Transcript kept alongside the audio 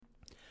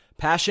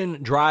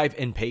Passion, drive,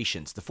 and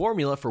patience. The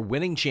formula for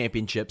winning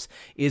championships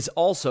is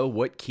also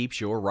what keeps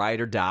your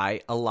ride or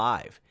die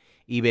alive.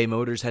 eBay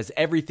Motors has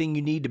everything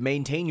you need to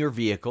maintain your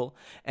vehicle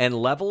and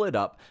level it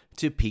up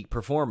to peak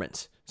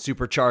performance.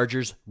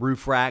 Superchargers,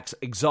 roof racks,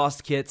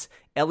 exhaust kits,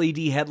 LED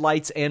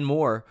headlights, and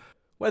more.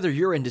 Whether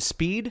you're into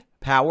speed,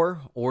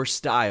 power, or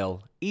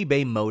style,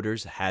 eBay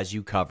Motors has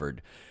you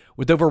covered.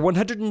 With over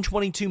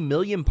 122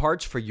 million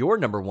parts for your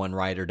number one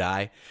ride or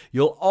die,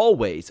 you'll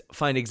always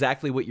find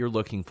exactly what you're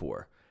looking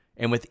for.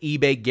 And with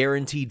eBay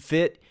Guaranteed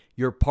Fit,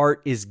 your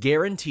part is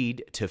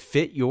guaranteed to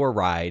fit your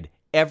ride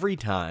every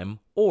time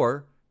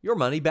or your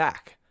money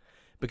back.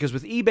 Because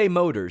with eBay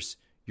Motors,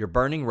 you're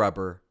burning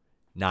rubber,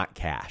 not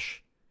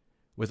cash.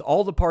 With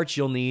all the parts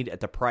you'll need at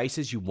the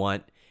prices you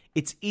want,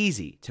 it's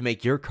easy to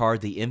make your car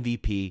the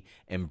MVP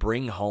and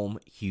bring home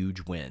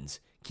huge wins.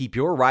 Keep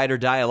your ride or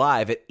die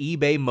alive at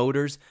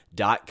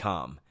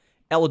ebaymotors.com.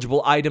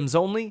 Eligible items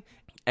only.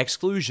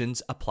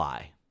 Exclusions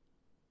apply.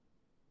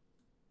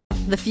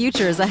 The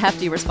future is a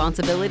hefty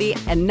responsibility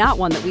and not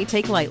one that we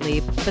take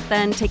lightly. But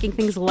then taking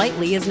things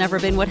lightly has never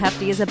been what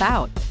Hefty is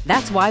about.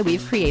 That's why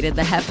we've created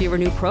the Hefty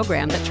Renew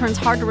program that turns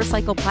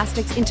hard-to-recycle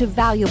plastics into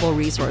valuable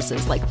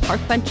resources like park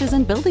benches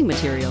and building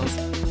materials.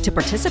 To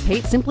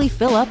participate, simply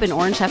fill up an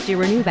orange Hefty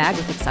Renew bag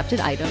with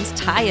accepted items,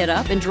 tie it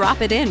up, and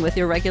drop it in with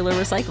your regular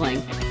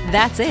recycling.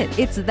 That's it.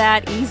 It's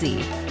that easy.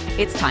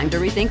 It's time to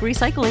rethink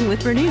recycling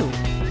with Renew.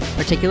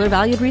 Particular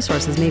valued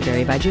resources may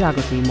vary by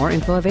geography. More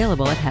info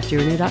available at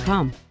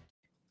heftyrenew.com.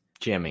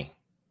 Jimmy.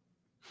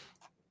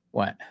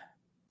 What?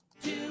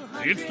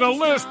 It's the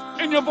list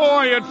and your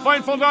boy at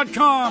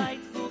Fightful.com.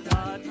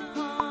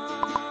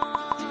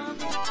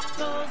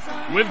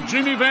 With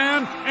Jimmy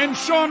Van and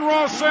Sean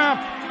Ross Sapp.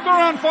 They're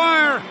on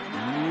fire.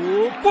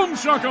 Ooh, boom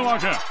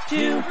shakalaka.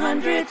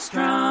 200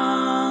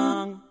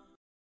 strong.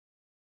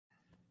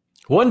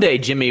 One day,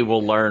 Jimmy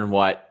will learn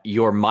what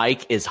your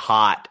mic is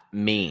hot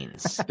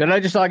means. Did I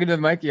just talk into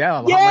the mic?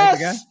 Yeah. Yes, mic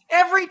again?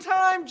 every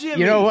time,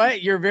 Jimmy. You know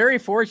what? You're very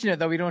fortunate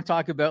that we don't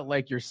talk about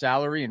like your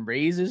salary and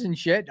raises and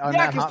shit on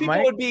that because hot people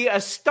mic. would be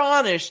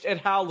astonished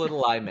at how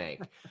little I make.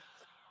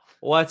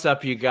 What's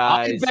up, you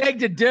guys? I beg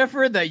to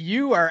differ that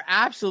you are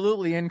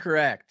absolutely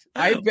incorrect.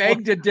 I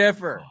beg to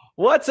differ.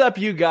 What's up,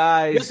 you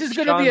guys? This is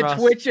going to be a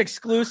Twitch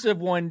exclusive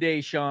one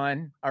day,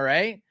 Sean. All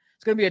right?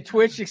 It's going to be a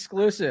Twitch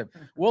exclusive.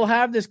 We'll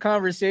have this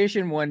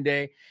conversation one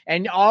day,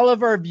 and all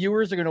of our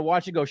viewers are going to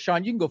watch and go,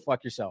 Sean, you can go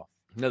fuck yourself.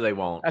 No, they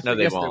won't. That's No, what-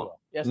 they yes, they won't. will.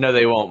 Yes, No,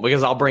 they they won't,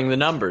 because I'll bring the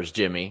numbers,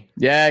 Jimmy.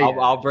 Yeah,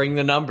 I'll bring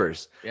the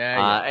numbers.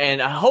 Yeah.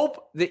 And I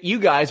hope that you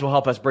guys will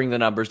help us bring the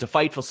numbers to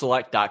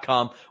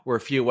FightfulSelect.com. We're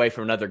a few away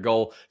from another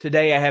goal.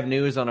 Today, I have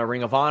news on a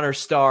Ring of Honor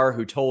star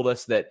who told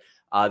us that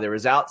there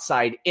was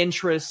outside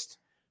interest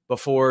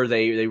before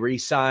they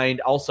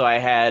re-signed. Also, I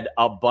had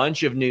a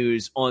bunch of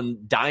news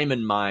on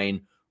Diamond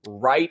Mine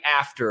right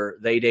after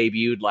they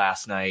debuted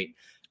last night.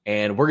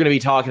 And we're going to be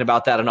talking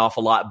about that an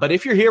awful lot. But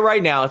if you're here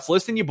right now, it's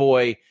Listen Your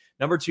Boy,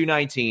 number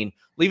 219.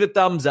 Leave a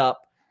thumbs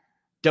up.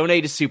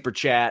 Donate a super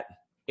chat.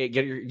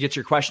 Get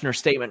your question or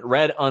statement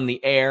read on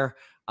the air.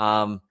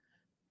 Kind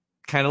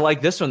of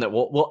like this one that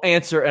we'll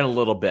answer in a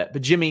little bit.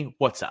 But Jimmy,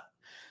 what's up?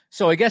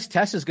 So I guess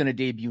Tessa's going to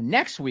debut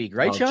next week,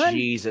 right, Sean?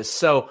 Jesus.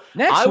 So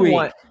next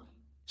week.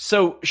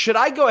 So should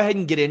I go ahead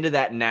and get into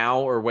that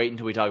now or wait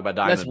until we talk about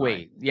Diamond Let's Mine?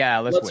 wait. Yeah,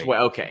 let's wait.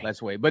 Okay.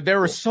 Let's wait. But there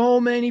were so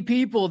many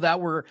people that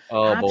were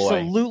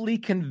absolutely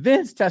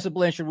convinced Tessa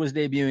Blanchard was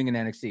debuting in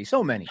NXT.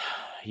 So many.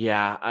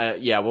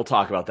 Yeah, we'll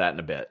talk about that in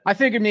a bit. I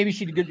figured maybe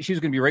she was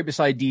going to be right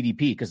beside DDP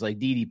because, like,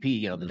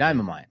 DDP, the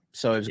Diamond Mine.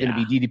 So it was going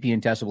to be DDP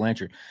and Tessa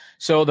Blanchard.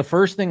 So the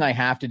first thing I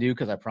have to do,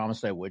 because I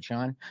promised I would,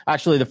 Sean.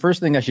 Actually, the first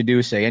thing I should do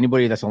is say,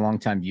 anybody that's a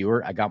longtime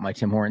viewer, I got my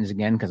Tim Hortons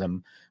again because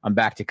I'm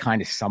back to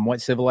kind of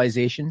somewhat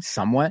civilization,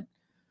 somewhat.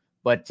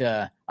 But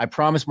I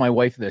promised my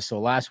wife this. So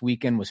last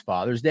weekend was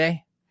Father's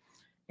Day,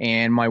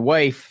 and my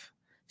wife.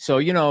 So,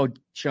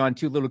 Sean,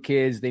 2 little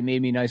kids, they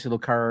made me nice little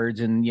cards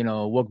and,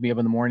 woke me up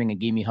in the morning and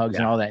gave me hugs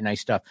and all that nice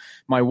stuff.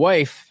 My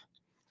wife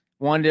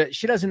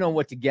she doesn't know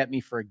what to get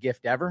me for a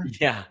gift ever.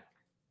 Yeah.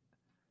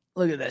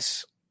 Look at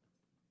this.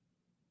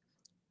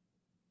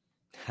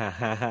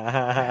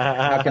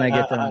 How can I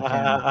get that on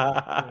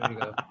camera? There you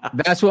go.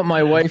 That's what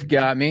my wife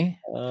got me.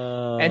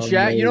 And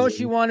Shaq, you know what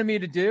she wanted me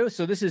to do?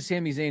 So this is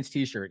Sami Zayn's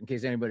t-shirt, in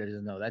case anybody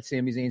doesn't know. That's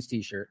Sami Zayn's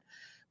t-shirt.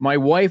 My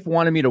wife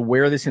wanted me to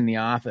wear this in the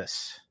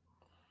office.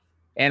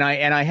 And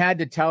I had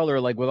to tell her,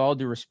 like, with all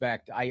due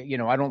respect, I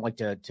don't like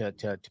to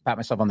pat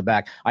myself on the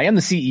back. I am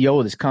the CEO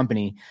of this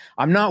company.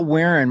 I'm not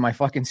wearing my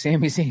fucking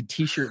Sami Zayn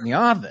t-shirt in the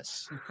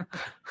office.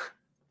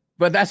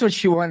 But that's what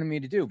she wanted me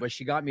to do. But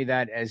she got me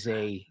that as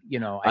a,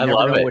 I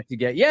never know what to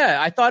get. Yeah,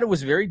 I thought it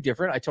was very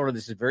different. I told her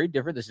this is very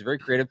different. This is very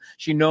creative.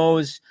 She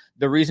knows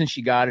the reason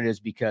she got it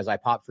is because I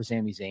popped for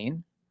Sami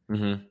Zayn.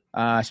 Mm-hmm.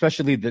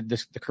 Especially the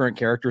current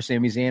character,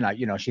 Sami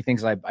Zayn. She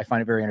thinks I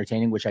find it very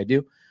entertaining, which I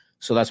do.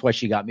 So that's why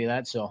she got me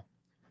that. So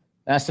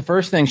that's the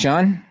first thing,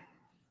 Sean.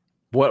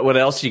 What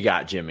else you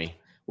got, Jimmy?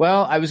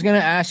 Well, I was going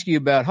to ask you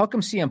about how come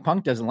CM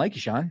Punk doesn't like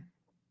you, Sean?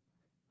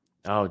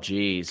 Oh,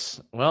 geez.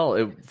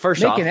 Well,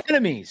 first Making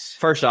enemies.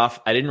 First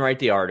off, I didn't write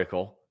the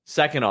article.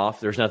 Second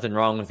off, there's nothing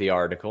wrong with the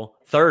article.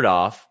 Third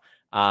off,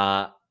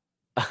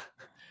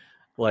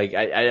 like,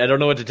 I don't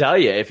know what to tell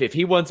you. If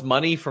he wants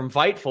money from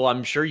Fightful,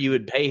 I'm sure you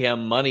would pay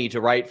him money to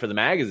write for the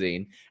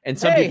magazine. And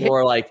some people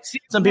were like,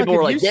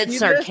 that's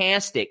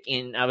sarcastic.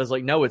 And I was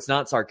like, no, it's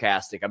not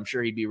sarcastic. I'm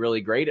sure he'd be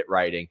really great at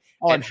writing.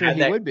 Oh, I'm sure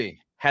he would be.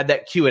 Had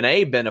that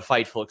Q&A been a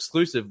Fightful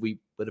exclusive, we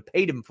would have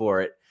paid him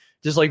for it,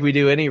 just like we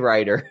do any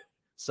writer.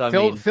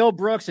 So Phil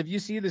Brooks, if you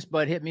see this,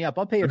 bud, hit me up.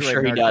 I'll pay you. I'm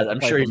sure he does. I'm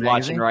sure he's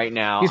watching right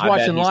now. He's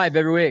watching live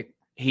every week.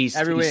 He's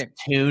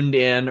tuned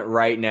in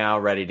right now,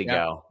 ready to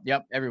go.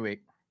 Yep, every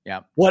week.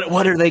 Yeah.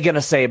 What are they going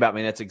to say about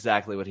me? That's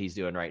exactly what he's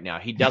doing right now.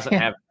 He doesn't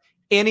have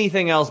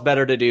anything else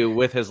better to do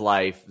with his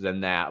life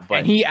than that. But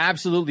and he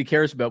absolutely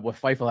cares about what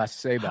Fightful has to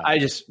say about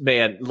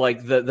it.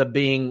 Like the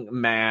being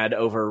mad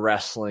over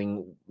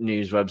wrestling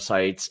news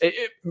websites.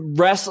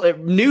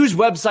 News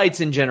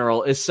websites in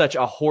general is such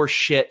a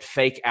horseshit,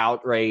 fake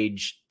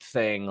outrage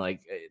thing.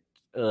 Like,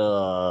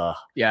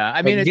 yeah.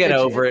 I mean, get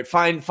over it.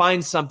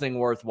 Find something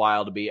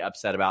worthwhile to be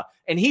upset about.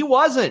 And he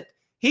wasn't.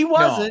 He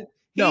wasn't.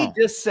 No.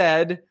 He just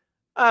said,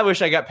 I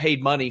wish I got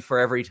paid money for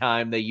every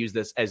time they use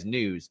this as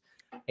news.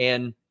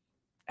 And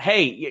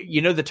hey,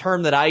 you know the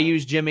term that I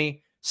use,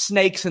 Jimmy?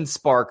 Snakes and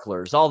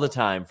sparklers all the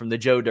time from the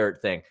Joe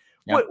Dirt thing.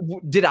 Yep.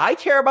 Did I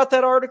care about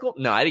that article?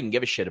 No, I didn't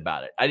give a shit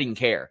about it. I didn't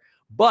care.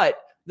 But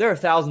there are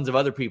thousands of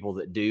other people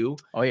that do.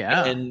 Oh,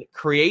 yeah. And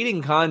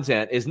creating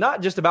content is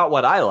not just about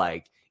what I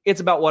like. It's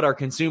about what our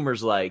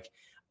consumers like.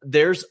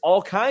 There's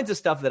all kinds of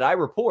stuff that I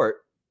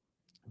report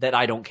that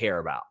I don't care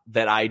about,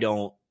 that I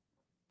don't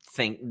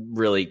think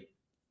really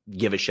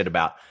give a shit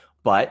about.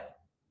 But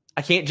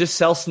I can't just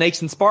sell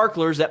snakes and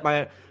sparklers at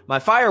my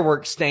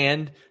fireworks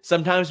stand.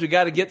 Sometimes we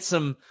got to get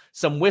some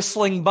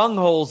whistling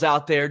bungholes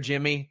out there,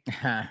 Jimmy.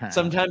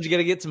 Sometimes you got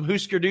to get some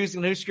Husker do's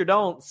and Husker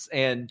don'ts.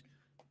 And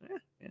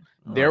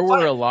there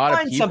were a lot of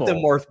people. Find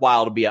something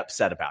worthwhile to be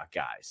upset about,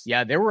 guys.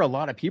 Yeah, there were a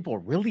lot of people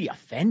really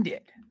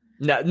offended.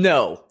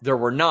 No, there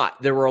were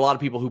not. There were a lot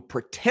of people who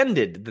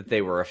pretended that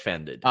they were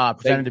offended.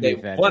 Pretended to be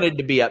offended. Wanted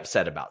to be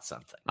upset about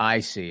something. I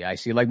see.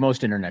 Like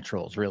most internet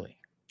trolls, really.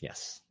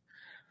 Yes.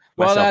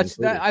 Well,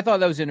 I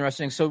thought that was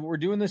interesting. So we're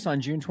doing this on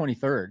June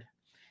 23rd.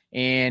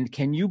 And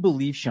can you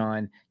believe,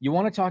 Sean, you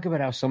want to talk about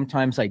how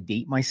sometimes I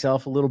date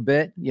myself a little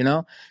bit, you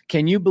know?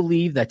 Can you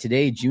believe that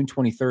today, June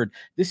 23rd,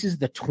 this is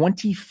the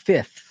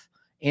 25th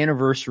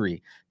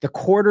anniversary, the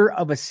quarter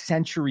of a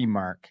century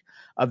mark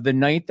of the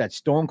night that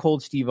Stone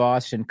Cold Steve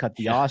Austin cut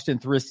the Austin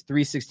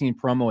 316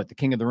 promo at the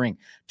King of the Ring.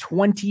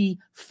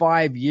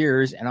 25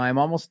 years, and I'm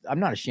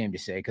not ashamed to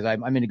say, because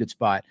I'm in a good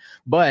spot,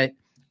 but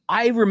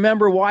I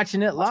remember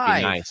watching it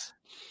live. Nice.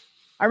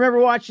 I remember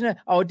watching it.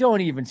 Oh, don't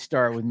even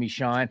start with me,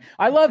 Sean.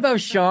 I love how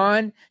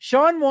Sean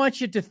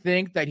wants you to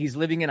think that he's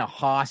living in a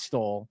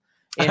hostel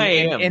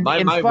in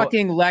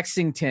fucking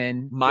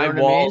Lexington. My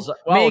walls.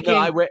 I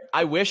mean?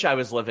 I wish I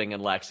was living in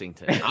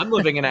Lexington. I'm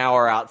living an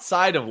hour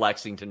outside of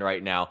Lexington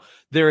right now.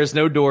 There is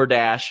no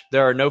DoorDash.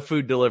 There are no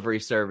food delivery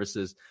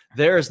services.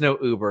 There is no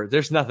Uber.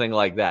 There's nothing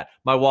like that.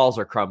 My walls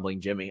are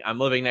crumbling, Jimmy. I'm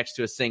living next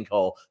to a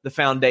sinkhole. The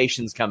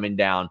foundation's coming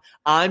down.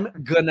 I'm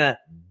gonna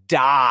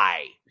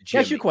die. Jimmy. Can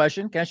I ask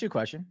you a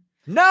question?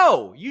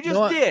 No, you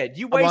just did.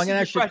 You wasted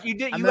your question. You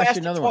did. You asked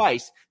it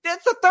twice.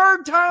 That's the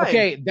third time.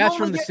 Okay, that's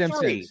from The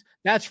Simpsons. 3.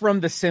 That's from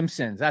The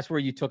Simpsons. That's where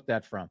you took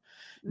that from.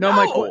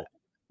 No.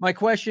 My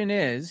question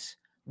is,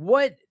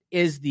 what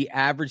is the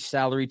average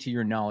salary to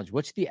your knowledge?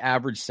 What's the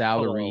average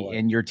salary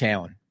in your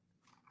town?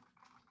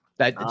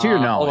 To your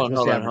knowledge.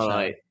 Hold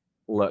on.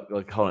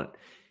 Look, hold on.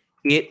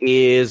 It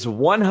is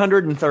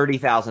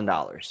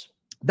 $130,000.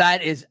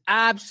 That is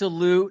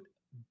absolutely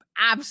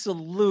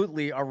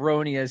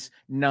erroneous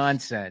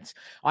nonsense.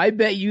 I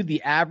bet you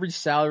the average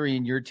salary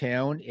in your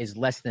town is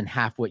less than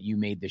half what you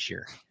made this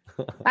year.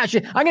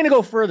 Actually, I'm going to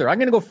go further.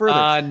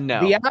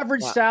 No. The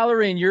average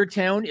salary in your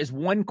town is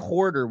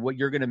 1/4 what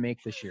you're going to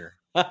make this year.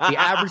 The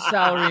average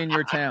salary in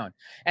your town.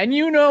 And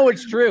you know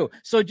it's true.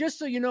 So just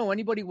so you know,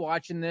 anybody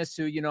watching this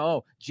who,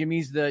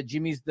 Jimmy's the,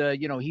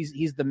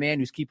 he's the man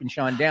who's keeping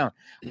Sean down.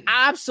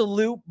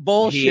 Absolute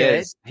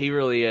bullshit. He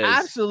really is.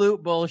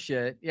 Absolute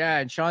bullshit. Yeah,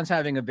 and Sean's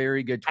having a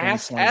very good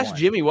 2021. Ask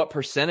Jimmy what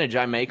percentage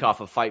I make off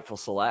of Fightful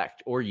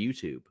Select or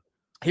YouTube.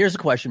 Here's a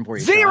question for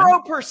you.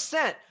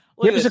 0%.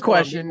 Here's a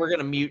question. We're going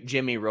to mute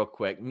Jimmy real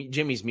quick.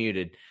 Jimmy's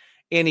muted.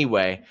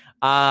 Anyway,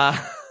 how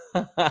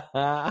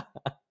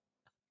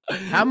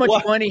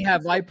much money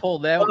have I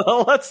pulled out?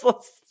 Let's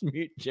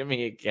mute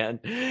Jimmy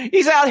again.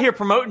 He's out here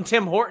promoting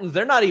Tim Hortons.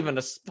 They're not even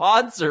a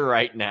sponsor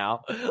right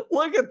now.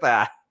 Look at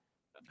that.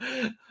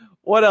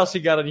 What else you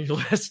got on your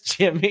list,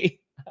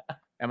 Jimmy?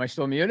 Am I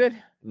still muted?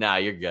 Nah,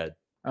 you're good.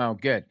 Oh,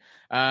 good.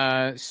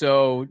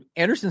 So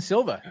Anderson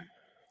Silva.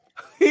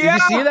 Did you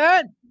see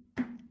that?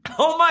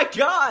 Oh my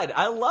God.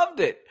 I loved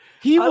it.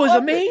 He was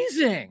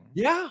amazing.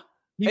 Yeah.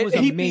 He was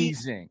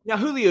amazing. Now,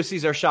 Julio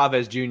Cesar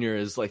Chavez Jr.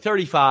 is like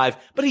 35,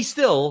 but he's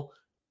still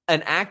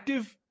an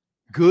active,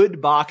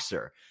 good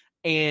boxer.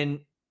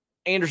 And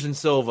Anderson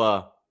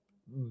Silva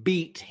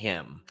beat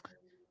him.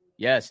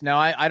 Yes. Now,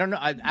 I don't know.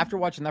 After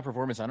watching that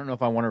performance, I don't know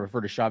if I want to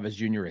refer to Chavez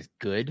Jr. as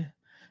good,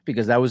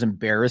 because that was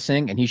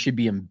embarrassing, and he should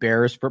be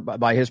embarrassed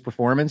by his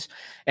performance.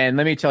 And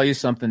let me tell you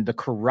something, the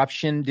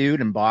corruption,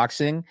 dude, in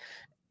boxing,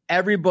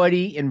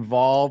 everybody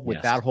involved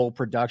with that whole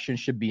production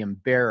should be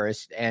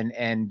embarrassed.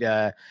 And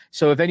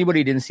so if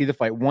anybody didn't see the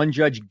fight, one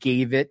judge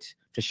gave it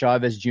to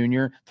Chavez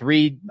Jr.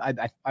 Three,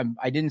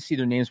 I didn't see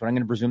their names, but I'm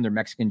going to presume they're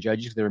Mexican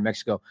judges because they were in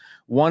Mexico.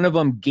 One of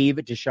them gave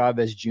it to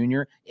Chavez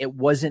Jr. It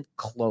wasn't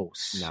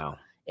close. No.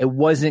 It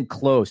wasn't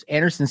close.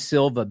 Anderson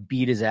Silva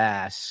beat his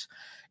ass.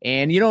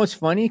 And it's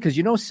funny because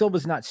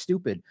Silva's not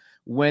stupid.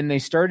 When they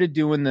started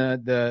doing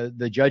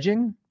the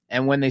judging,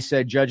 and when they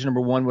said judge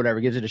number one, whatever,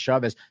 gives it to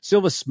Chavez,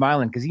 Silva's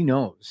smiling because he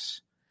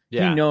knows.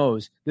 Yeah. He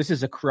knows this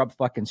is a corrupt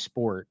fucking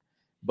sport.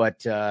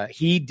 But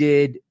he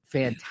did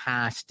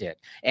fantastic.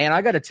 And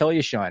I got to tell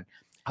you, Sean.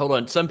 Hold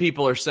on. Some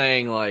people are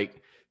saying,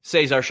 like,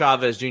 Cesar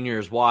Chavez Jr.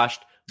 is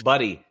washed.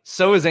 Buddy,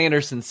 so is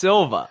Anderson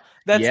Silva.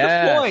 That's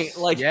the point.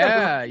 Like,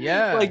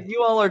 like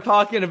you all are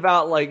talking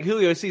about, like,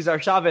 Julio Cesar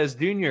Chavez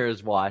Jr.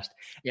 is washed.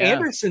 Yeah.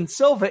 Anderson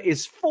Silva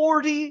is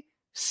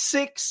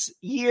 46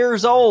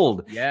 years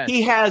old. Yes.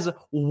 He has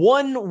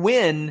one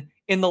win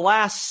in the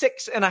last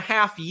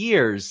 6.5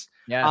 years.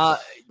 Yes.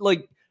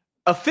 Like,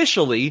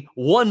 officially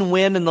one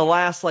win in the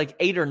last, like,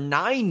 8 or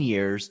 9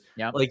 years.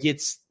 Yep. Like,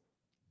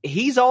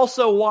 he's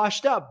also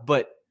washed up,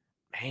 but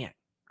man,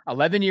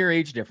 11-year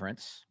age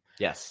difference.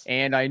 Yes.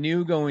 And I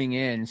knew going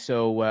in,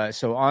 so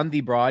on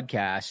the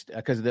broadcast,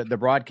 because the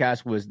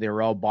broadcast they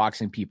were all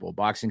boxing people,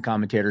 boxing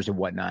commentators and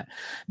whatnot.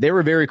 They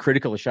were very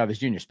critical of Chavez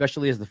Jr.,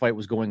 especially as the fight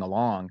was going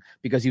along,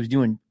 because he was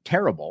doing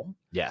terrible.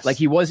 Yes. Like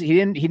he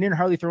didn't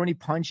hardly throw any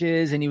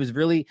punches, and he was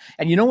really,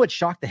 and you know what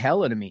shocked the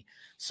hell out of me?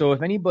 So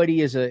if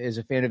anybody is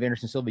a fan of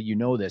Anderson Silva, you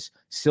know this.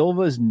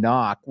 Silva's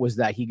knock was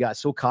that he got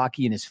so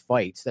cocky in his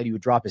fights that he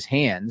would drop his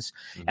hands.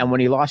 Mm-hmm. And when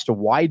he lost to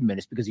Weidman,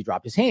 it's because he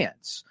dropped his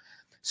hands.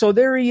 So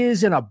there he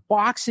is in a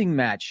boxing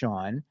match,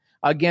 Sean,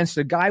 against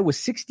a guy with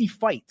 60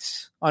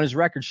 fights on his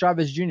record,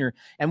 Chavez Jr.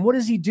 And what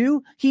does he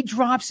do? He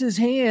drops his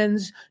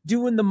hands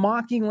doing the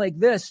mocking like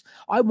this.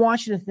 I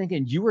watched it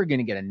thinking you were going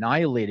to get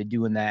annihilated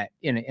doing that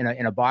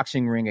in a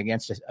boxing ring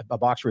against a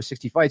boxer with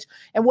 60 fights.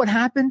 And what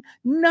happened?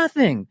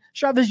 Nothing.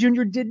 Chavez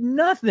Jr. did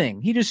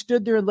nothing. He just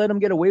stood there and let him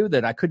get away with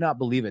it. I could not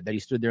believe it that he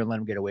stood there and let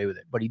him get away with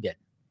it, but he did.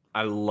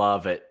 I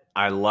love it.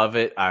 I love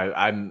it.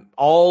 I'm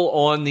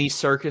all on these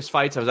circus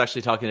fights. I was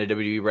actually talking to a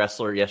WWE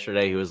wrestler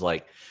yesterday who was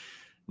like,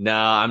 no,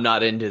 I'm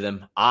not into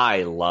them.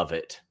 I love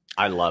it.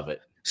 I love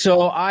it.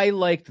 So I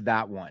liked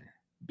that one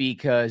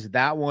because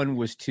that one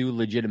was two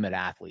legitimate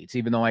athletes,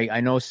 even though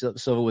I know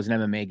Silva was an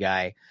MMA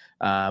guy,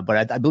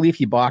 but I believe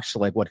he boxed a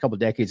couple of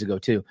decades ago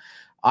too.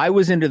 I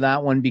was into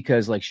that one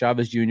because like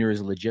Chavez Jr.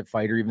 is a legit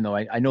fighter, even though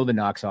I know the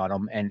knocks on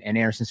him, and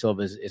Anderson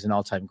Silva is an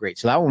all-time great.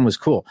 So that one was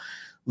cool.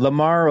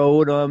 Lamar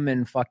Odom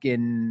and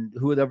fucking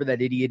whoever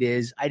that idiot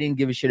is, I didn't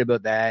give a shit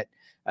about that.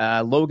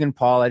 Logan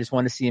Paul, I just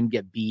want to see him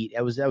get beat.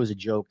 That was a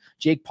joke.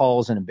 Jake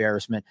Paul's an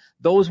embarrassment.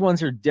 Those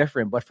ones are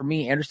different. But for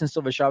me, Anderson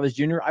Silva, Chavez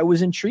Jr., I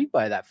was intrigued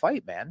by that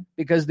fight, man,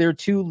 because they're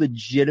two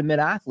legitimate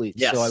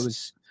athletes. Yes. So I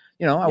was,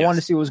 I wanted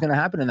to see what was going to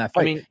happen in that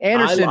fight. I mean,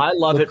 Anderson, I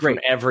love it great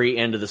from every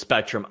end of the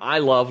spectrum. I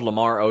love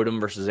Lamar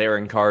Odom versus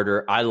Aaron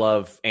Carter. I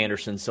love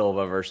Anderson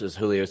Silva versus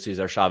Julio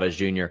Cesar Chavez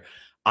Jr.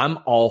 I'm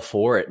all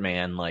for it,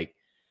 man. Like,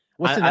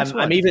 what's the next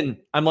one?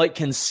 I'm like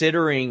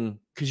considering,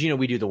 because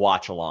we do the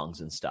watch alongs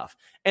and stuff,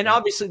 and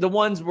obviously the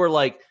ones where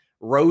like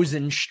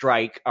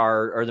Rosenstrike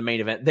are the main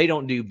event. They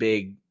don't do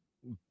big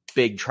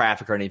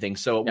traffic or anything,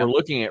 so we're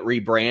looking at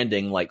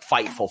rebranding like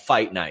Fightful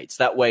Fight Nights.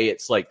 That way,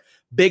 it's like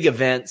big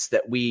events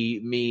that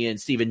me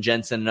and Steven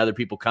Jensen and other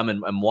people come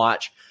and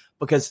watch,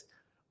 because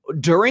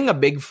during a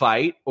big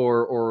fight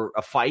or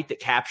a fight that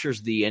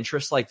captures the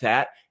interest like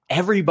that,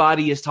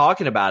 everybody is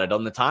talking about it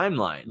on the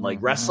timeline, like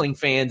wrestling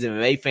fans,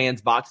 MMA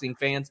fans, boxing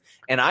fans.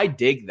 And I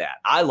dig that.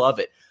 I love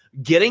it.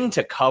 Getting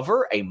to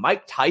cover a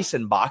Mike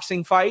Tyson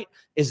boxing fight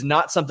is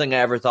not something I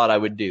ever thought I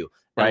would do.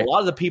 And a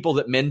lot of the people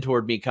that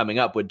mentored me coming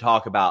up would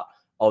talk about,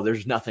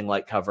 there's nothing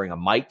like covering a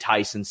Mike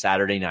Tyson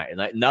Saturday night,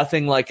 and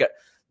nothing like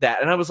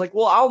that. And I was like,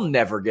 well, I'll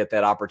never get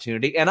that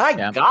opportunity. And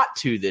I got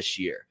to this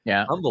year.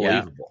 Yeah.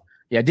 Unbelievable.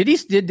 Yeah. Do you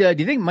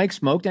think Mike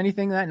smoked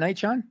anything that night,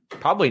 Sean?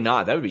 Probably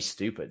not. That would be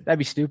stupid. That'd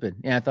be stupid.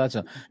 Yeah, I thought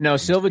so. No,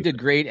 Silva did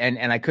great.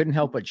 And I couldn't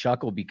help but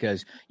chuckle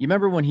because you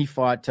remember when he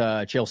fought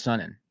Chael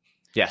Sonnen?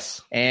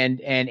 Yes.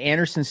 And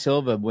Anderson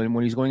Silva,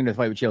 when he's going into the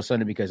fight with Chael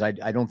Sonnen, because I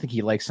don't think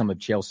he likes some of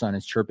Chael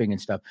Sonnen's chirping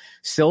and stuff,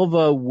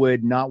 Silva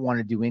would not want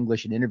to do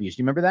English in interviews.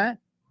 Do you remember that?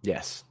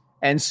 Yes.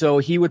 And so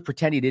he would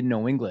pretend he didn't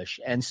know English.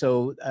 And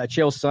so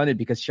Chael Sonnen,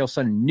 because Chael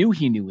Sonnen knew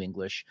he knew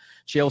English,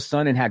 Chael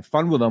Sonnen had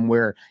fun with him,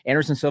 where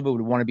Anderson Silva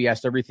would want to be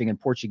asked everything in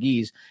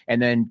Portuguese,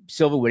 and then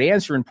Silva would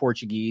answer in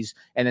Portuguese,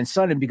 and then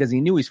Sonnen, because he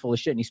knew he's full of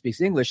shit and he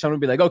speaks English, Sonnen would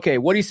be like, okay,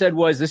 what he said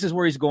was, this is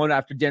where he's going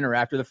after dinner,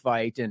 after the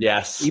fight. And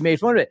he made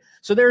fun of it.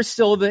 So there's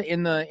Silva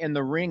in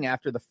the ring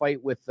after the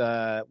fight with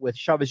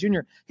Chavez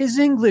Jr. His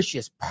English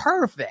is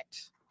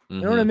perfect.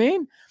 You know what I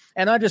mean?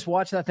 And I just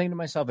watched that thing to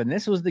myself. And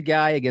this was the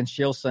guy against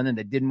Chael Sonnen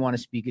that didn't want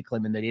to speak it,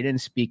 claiming that he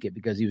didn't speak it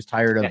because he was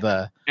tired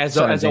of as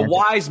a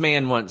wise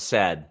man once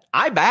said,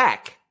 I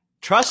back.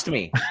 Trust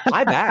me,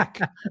 I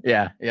back.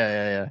 Yeah.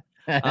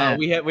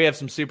 We have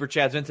some super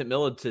chats. Vincent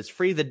Millard says,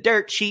 "Free the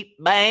dirt sheep,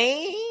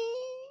 bang."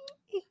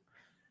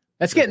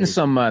 That's getting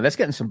some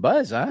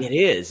buzz, huh? It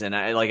is, and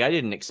I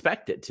didn't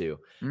expect it to.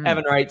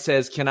 Evan Wright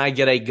says, "Can I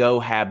get a go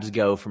Habs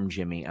go from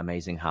Jimmy?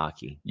 Amazing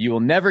hockey." You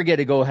will never get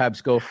a go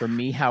Habs go from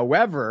me.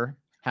 However,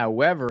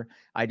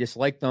 I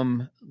dislike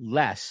them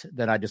less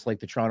than I dislike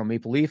the Toronto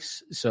Maple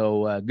Leafs.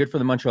 So good for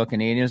the Montreal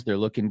Canadiens. They're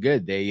looking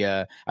good.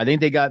 I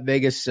think they got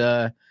Vegas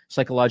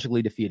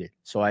psychologically defeated.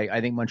 So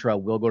I think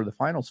Montreal will go to the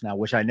finals now,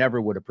 which I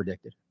never would have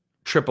predicted.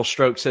 Triple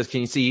Stroke says,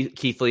 "Can you see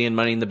Keith Lee in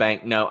Money in the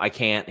Bank?" No, I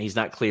can't. He's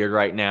not cleared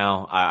right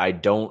now. I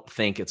don't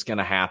think it's going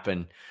to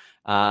happen.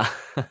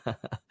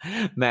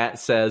 Matt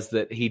says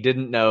that he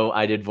didn't know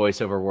I did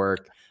voiceover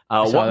work.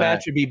 What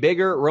match would be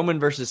bigger, Roman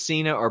versus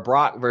Cena or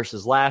Brock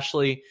versus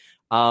Lashley?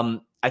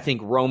 I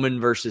think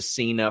Roman versus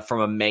Cena from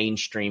a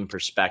mainstream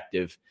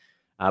perspective,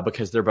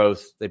 because they're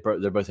both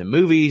in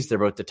movies. They're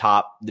both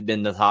they've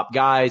been the top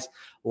guys.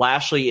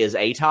 Lashley is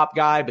a top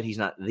guy, but he's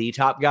not the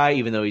top guy,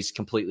 even though he's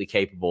completely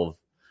capable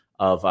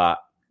of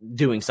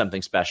doing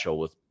something special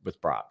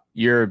with Brock.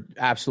 You're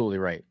absolutely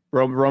right.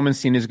 Roman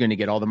Cena is going to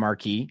get all the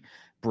marquee.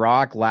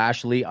 Brock,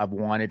 Lashley, I've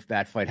wanted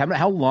that fight.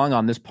 How long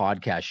on this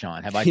podcast,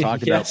 Sean, have I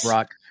talked about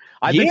Brock?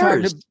 I've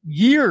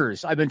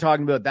been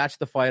talking about that's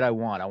the fight I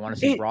want. I want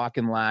to see Brock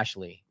and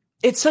Lashley.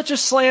 It's such a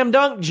slam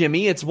dunk,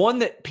 Jimmy. It's one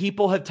that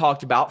people have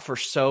talked about for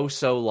so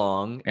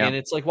long, and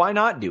it's like, why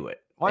not do it?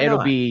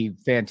 It'll be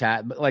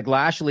fantastic. Like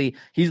Lashley,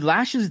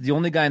 Lashley's the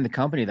only guy in the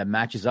company that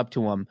matches up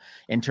to him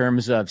in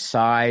terms of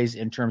size,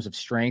 in terms of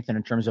strength, and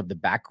in terms of the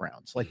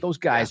backgrounds. Like those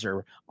guys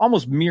are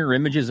almost mirror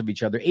images of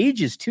each other.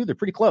 Ages too, they're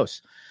pretty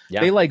close. Yeah.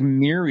 They like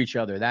mirror each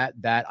other. That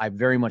I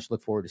very much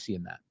look forward to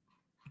seeing that.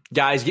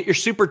 Guys, get your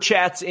super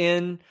chats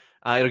in.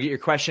 It'll get your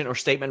question or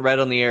statement read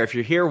on the air. If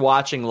you're here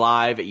watching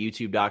live at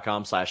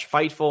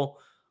youtube.com/Fightful,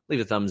 leave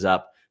a thumbs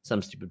up.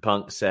 Some stupid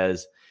punk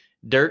says,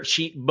 "Dirt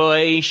sheet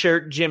boy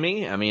shirt,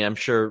 Jimmy." I mean, I'm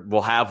sure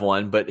we'll have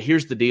one, but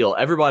here's the deal.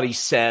 Everybody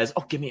says,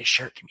 "Oh, give me a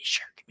shirt, give me a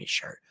shirt, give me a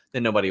shirt."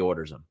 Then nobody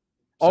orders them.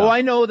 So. Oh,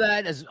 I know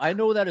that as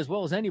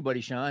well as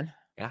anybody, Sean.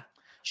 Yeah.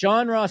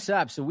 Sean Ross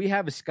Sapp. So we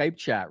have a Skype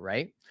chat,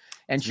 right?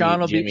 And Sean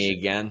will Jimmy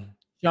again.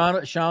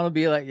 Sean will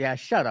be like, "Yeah,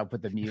 shut up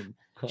with the mute."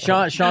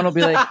 Sean will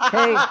be like,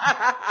 "Hey,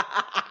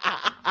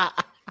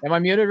 am I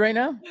muted right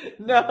now?"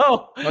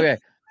 No. Okay.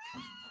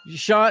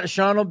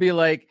 Sean will be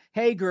like,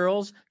 "Hey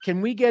girls, can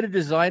we get a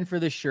design for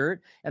this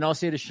shirt?" And I'll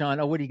say to Sean,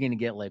 "Oh, what are you going to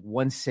get? Like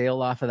one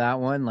sale off of that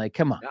one? Like,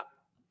 come on." Yeah.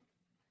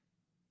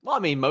 Well, I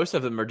mean, most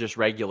of them are just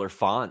regular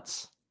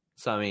fonts.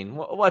 So, I mean,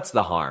 what's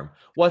the harm?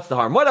 What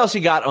else you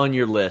got on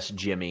your list,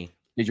 Jimmy?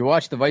 Did you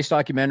watch the Vice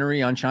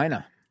documentary on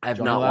China? I have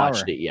not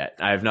watched it yet.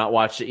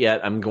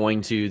 I'm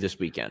going to this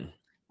weekend.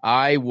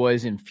 I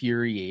was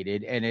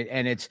infuriated, and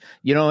it's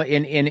in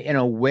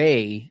a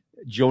way,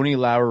 Joni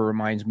Laurer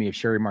reminds me of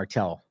Sherry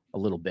Martel a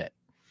little bit,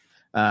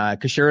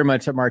 because Sherry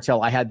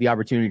Martel, I had the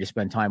opportunity to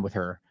spend time with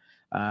her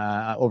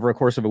over a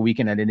course of a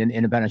weekend at an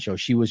independent show.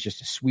 She was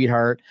just a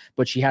sweetheart,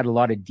 but she had a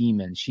lot of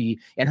demons.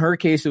 In her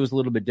case, it was a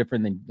little bit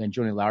different than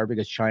Joni Laurer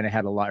because Sherry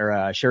had a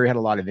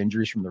lot of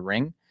injuries from the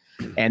ring,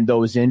 and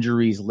those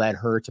injuries led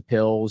her to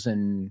pills,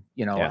 and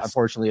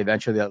unfortunately,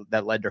 eventually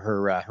that led to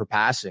her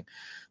passing.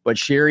 But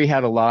Sherry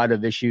had a lot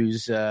of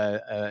issues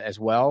as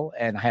well,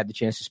 and I had the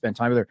chance to spend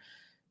time with her.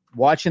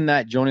 Watching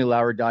that Joni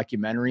Laurer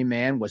documentary,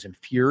 man, was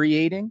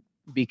infuriating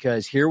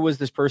because here was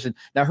this person.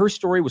 Now, her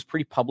story was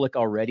pretty public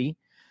already,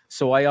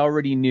 so I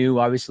already knew,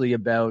 obviously,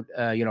 about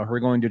her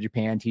going to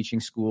Japan, teaching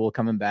school,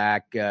 coming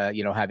back,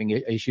 having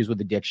issues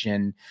with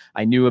addiction.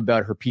 I knew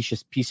about her piece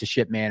of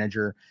shit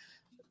manager.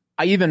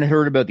 I even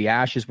heard about the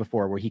ashes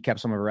before, where he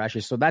kept some of her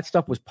ashes. So that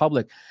stuff was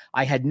public.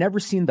 I had never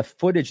seen the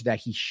footage that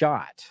he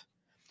shot.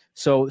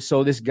 So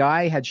this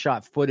guy had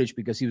shot footage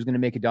because he was going to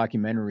make a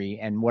documentary.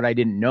 And what I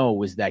didn't know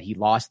was that he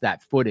lost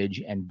that footage,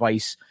 and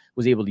Vice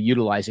was able to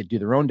utilize it, do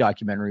their own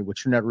documentary,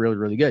 which turned out really,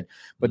 really good.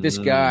 But this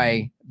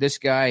guy,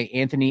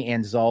 Anthony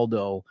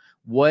Anzaldo,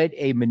 what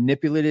a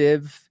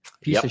manipulative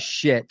piece of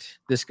shit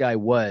this guy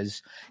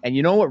was. And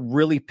you know what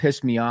really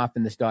pissed me off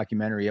in this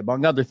documentary,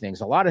 among other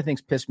things? A lot of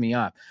things pissed me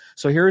off.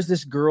 So here's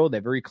this girl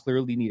that very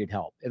clearly needed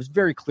help. It was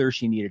very clear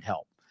she needed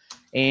help.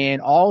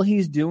 And all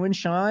he's doing,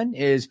 Sean,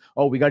 is,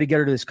 "Oh, we got to get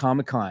her to this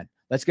Comic-Con.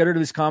 Let's get her to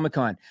this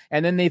Comic-Con."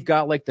 And then they've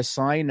got like the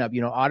sign up,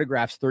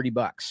 autographs,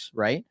 $30,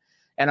 right?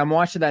 And I'm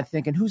watching that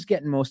thinking, who's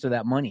getting most of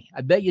that money?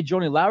 I bet you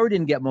Joni Laurer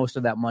didn't get most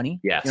of that money.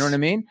 Yes. You know what I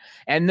mean?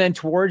 And then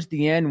towards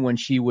the end, when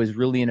she was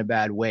really in a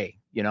bad way,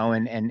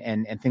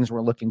 and things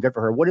weren't looking good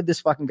for her, what did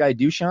this fucking guy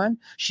do, Sean?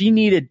 She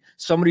needed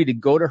somebody to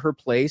go to her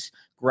place,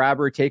 grab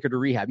her, take her to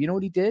rehab. You know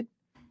what he did?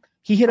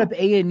 He hit up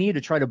A&E to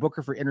try to book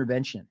her for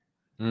intervention.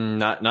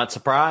 Not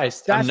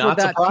surprised. That's I'm not what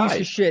that surprised.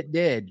 piece of shit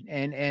did.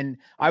 And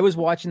I was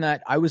watching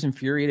that. I was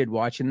infuriated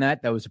watching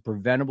that. That was a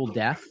preventable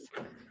death.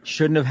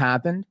 Shouldn't have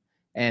happened.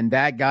 And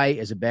that guy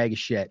is a bag of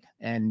shit.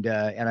 And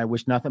I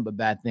wish nothing but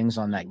bad things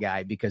on that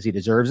guy because he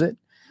deserves it.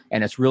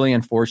 And it's really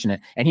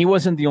unfortunate. And he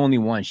wasn't the only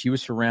one. She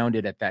was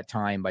surrounded at that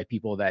time by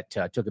people that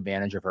took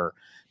advantage of her.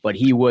 But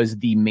he was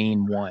the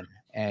main one.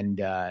 And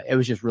it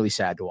was just really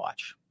sad to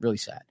watch. Really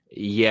sad.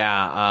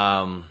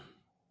 Yeah.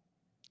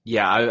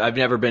 I've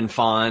never been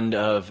fond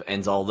of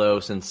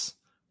Anzaldo since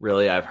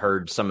really I've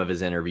heard some of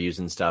his interviews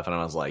and stuff. And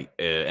I was like,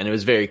 and it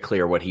was very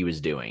clear what he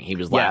was doing. He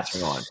was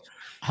latching on.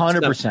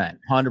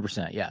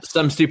 100%. Yes.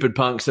 Some stupid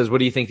punk says, what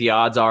do you think the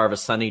odds are of a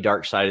Sunny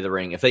Dark Side of the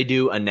Ring? If they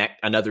do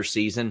another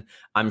season,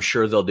 I'm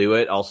sure they'll do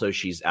it. Also,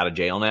 she's out of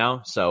jail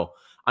now. So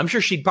I'm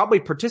sure she'd probably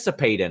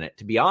participate in it,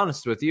 to be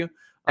honest with you.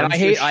 And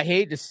I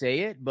hate to say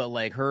it, but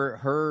like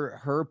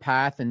her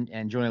path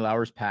and Johnny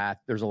Lauer's path,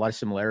 there's a lot of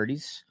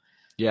similarities.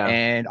 Yeah.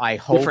 And I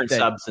hope different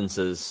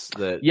substances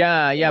that.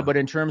 Yeah. But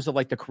in terms of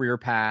like the career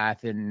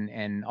path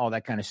and all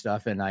that kind of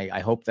stuff. And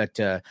I hope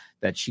that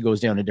she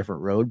goes down a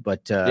different road,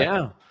 but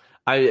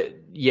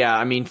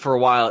I mean, for a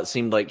while it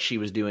seemed like she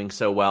was doing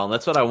so well, and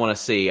that's what I want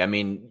to see. I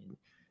mean,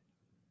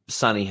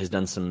 Sunny has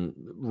done some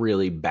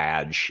really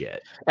bad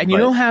shit. And you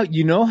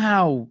know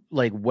how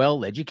like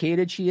well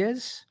educated she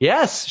is?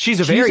 Yes, she's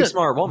a very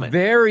smart woman.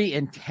 Very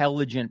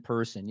intelligent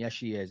person. Yes,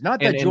 she is. Not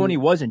that Joni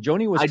wasn't.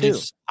 Joni was too.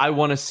 I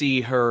want to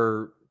see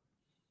her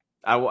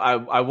I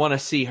want to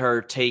see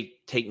her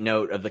take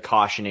note of the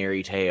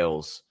cautionary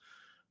tales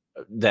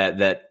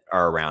that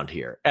are around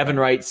here. Evan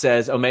Wright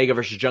says Omega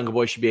versus Jungle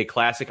Boy should be a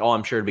classic. Oh,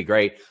 I'm sure it'd be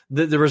great.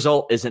 The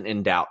result isn't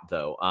in doubt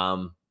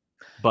though.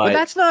 But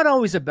that's not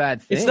always a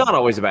bad thing. It's not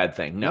always a bad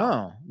thing.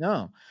 No.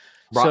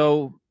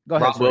 So go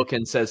ahead. Rob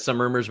Wilkins says some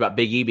rumors about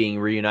Big E being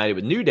reunited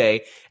with New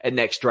Day at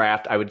next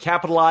draft. I would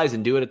capitalize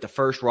and do it at the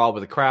first Raw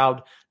with a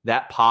crowd.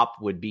 That pop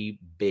would be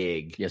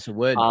big. Yes, it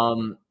would.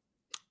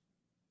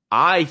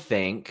 I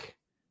think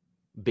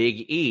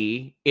Big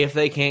E, if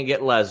they can't get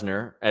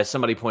Lesnar, as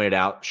somebody pointed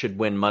out, should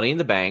win Money in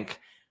the Bank,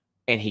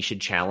 and he should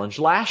challenge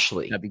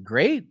Lashley. That'd be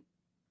great.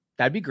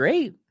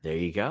 There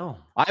you go.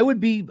 I would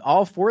be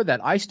all for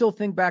that. I still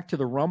think back to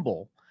the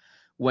Rumble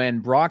when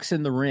Brock's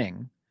in the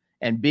ring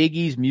and Big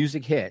E's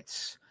music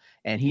hits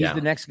and he's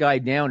the next guy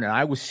down. And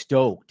I was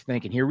stoked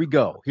thinking, here we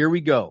go.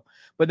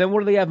 But then what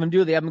do they have him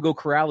do? They have him go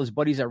corral his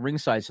buddies at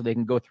ringside so they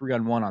can go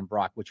 3-on-1 on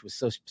Brock, which was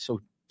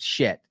so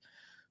shit.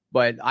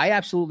 But I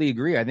absolutely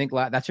agree. I think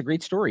that's a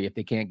great story. If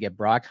they can't get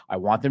Brock, I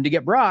want them to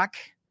get Brock.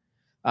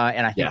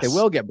 And I think they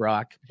will get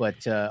Brock,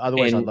 but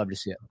otherwise I'd love to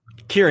see it.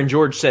 Kieran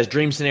George says,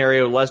 dream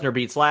scenario, Lesnar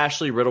beats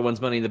Lashley, Riddle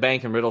wins Money in the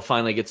Bank, and Riddle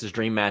finally gets his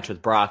dream match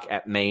with Brock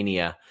at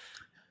Mania.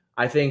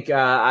 I think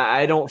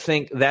I don't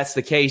think that's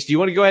the case. Do you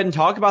want to go ahead and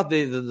talk about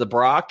the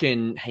Brock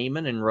and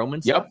Heyman and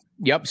Roman stuff?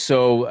 Yep.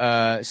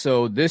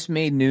 So this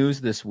made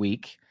news this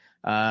week.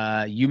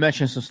 You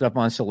mentioned some stuff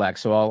on Select,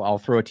 so I'll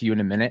throw it to you in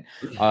a minute.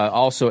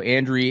 Also,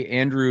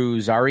 Andrew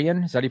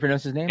Zarian, is that how you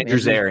pronounce his name? Andrew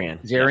Zarian.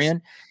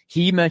 Yes.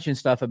 He mentioned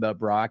stuff about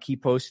Brock. He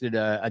posted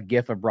a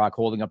GIF of Brock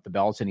holding up the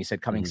belts, and he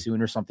said coming soon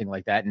or something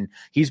like that. And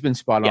he's been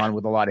spot on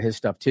with a lot of his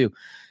stuff too.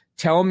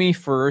 Tell me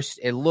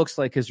first, it looks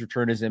like his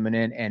return is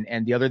imminent.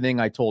 And the other thing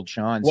I told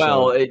Sean.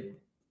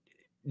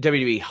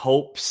 WWE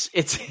hopes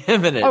it's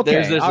imminent. Okay,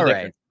 there's all a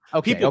right.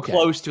 Okay, people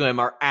close to him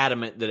are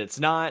adamant that it's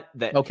not.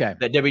 That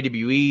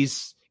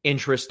WWE's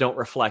interests don't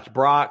reflect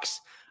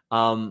Brock's.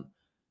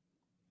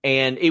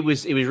 And it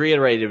was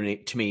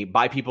reiterated to me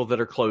by people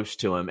that are close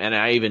to him. And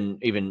I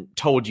even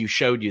showed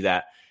you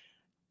that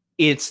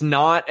it's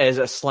not as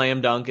a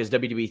slam dunk as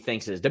WWE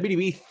thinks it is.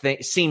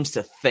 WWE seems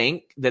to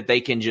think that they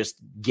can just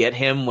get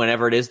him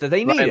whenever it is that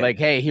they need it. Like,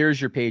 hey,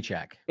 here's your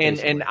paycheck.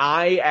 And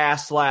I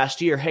asked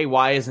last year, hey,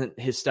 why isn't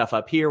his stuff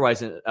up here? Why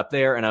isn't it up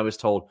there? And I was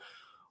told,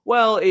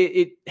 well,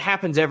 it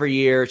happens every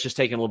year. It's just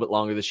taking a little bit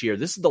longer this year.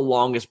 This is the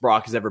longest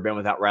Brock has ever been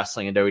without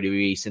wrestling in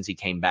WWE since he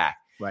came back.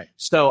 Right.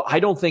 So I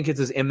don't think it's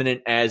as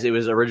imminent as it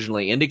was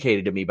originally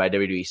indicated to me by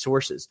WWE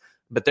sources.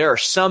 But there are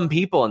some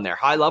people in there,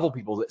 high-level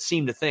people, that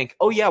seem to think,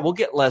 oh, yeah, we'll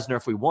get Lesnar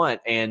if we want,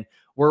 and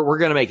we're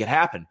going to make it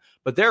happen.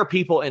 But there are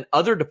people in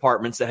other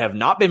departments that have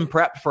not been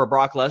prepped for a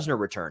Brock Lesnar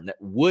return that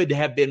would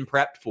have been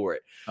prepped for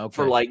it,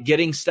 for like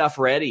getting stuff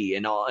ready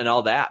and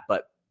all that.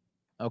 But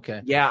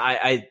yeah,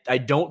 I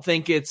don't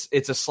think it's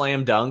a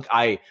slam dunk.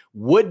 I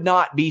would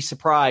not be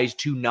surprised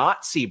to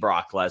not see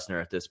Brock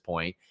Lesnar at this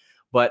point.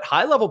 But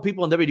high-level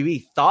people in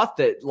WWE thought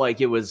that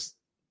like it was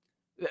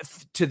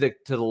to the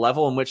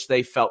level in which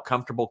they felt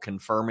comfortable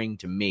confirming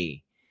to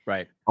me.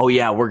 Right. Oh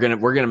yeah, we're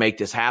gonna make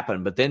this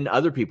happen. But then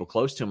other people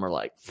close to him are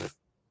like,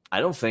 I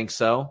don't think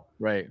so.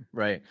 Right.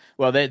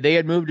 Well, they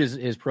had moved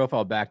his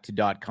profile back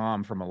to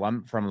 .com from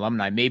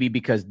alumni, maybe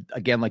because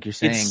again, like you're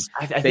saying,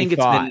 I think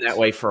it's been that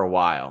way for a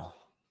while.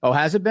 Oh,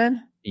 has it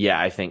been?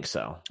 Yeah, I think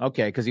so.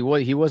 Okay, because he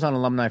was on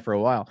alumni for a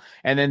while.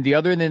 And then the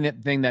other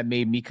thing that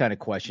made me kind of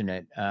question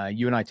it,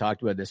 you and I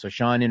talked about this. So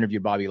Sean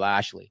interviewed Bobby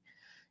Lashley,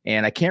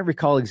 and I can't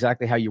recall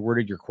exactly how you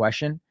worded your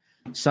question.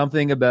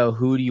 Something about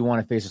who do you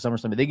want to face at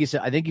SummerSlam?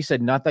 I think you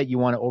said not that you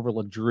want to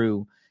overlook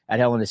Drew at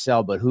Hell in a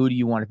Cell, but who do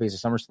you want to face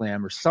at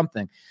SummerSlam or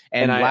something?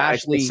 And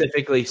Lashley I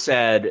specifically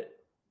said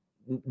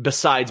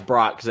besides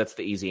Brock, because that's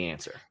the easy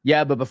answer.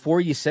 Yeah, but before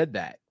you said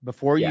that,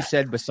 you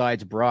said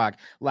besides Brock,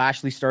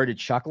 Lashley started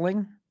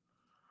chuckling.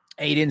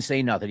 He didn't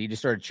say nothing. He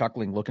just started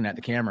chuckling, looking at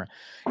the camera.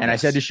 And I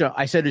said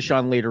to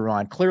Sean later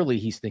on, clearly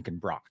he's thinking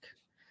Brock.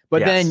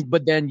 But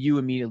then you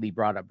immediately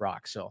brought up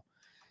Brock. So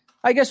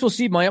I guess we'll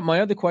see. My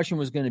other question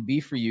was going to be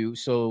for you.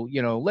 So,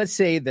 let's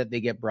say that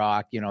they get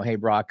Brock, hey,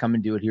 Brock, come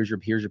and do it. Here's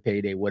your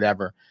payday,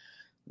 whatever.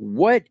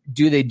 What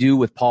do they do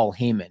with Paul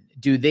Heyman?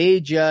 Do they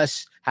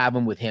just have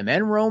him with him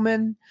and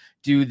Roman?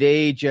 Do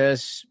they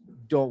just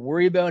don't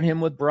worry about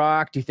him with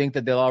Brock? Do you think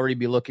that they'll already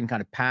be looking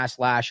kind of past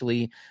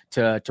Lashley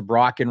to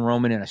Brock and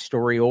Roman in a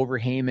story over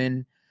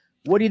Heyman?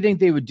 What do you think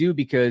they would do?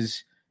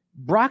 Because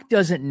Brock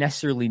doesn't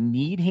necessarily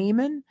need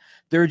Heyman.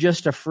 They're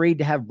just afraid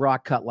to have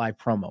Brock cut live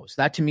promos.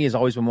 That to me has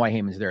always been why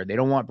Heyman's there. They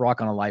don't want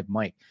Brock on a live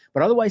mic.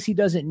 But otherwise, he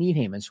doesn't need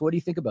Heyman. So what do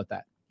you think about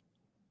that?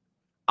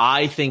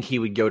 I think he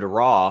would go to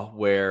Raw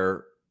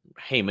where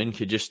Heyman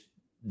could just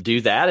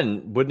do that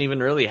and wouldn't even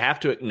really have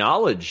to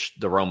acknowledge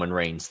the Roman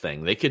Reigns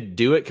thing. They could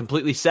do it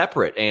completely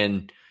separate.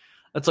 And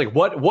it's like,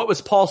 what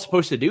was Paul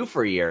supposed to do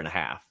for a year and a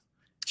half?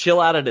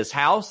 Chill out at his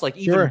house? Like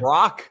even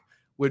Brock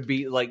would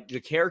be like, the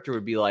character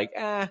would be like,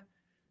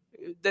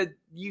 that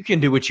you can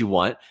do what you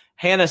want.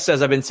 Hannah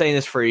says, I've been saying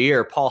this for a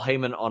year, Paul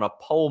Heyman on a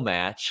pole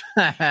match.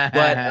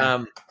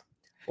 But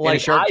like a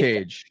shark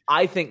cage.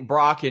 I think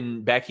Brock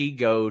and Becky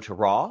go to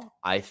Raw.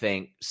 I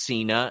think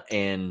Cena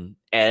and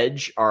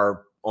Edge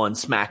are on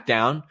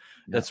SmackDown.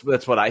 That's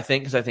what I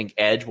think, because I think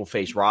Edge will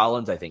face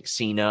Rollins. I think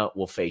Cena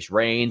will face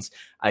Reigns.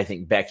 I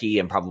think Becky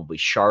and probably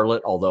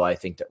Charlotte, although I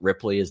think that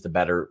Ripley is the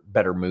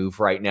better move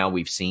right now.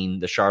 We've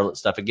seen the Charlotte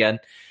stuff again.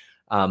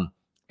 And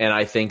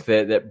I think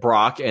that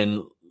Brock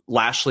and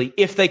Lashley,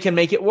 if they can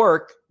make it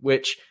work,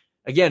 which,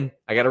 again,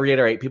 I got to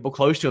reiterate, people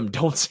close to him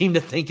don't seem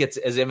to think it's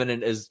as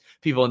imminent as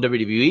people in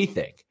WWE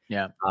think.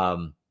 Yeah.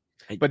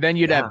 But then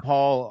you'd have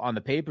Paul on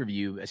the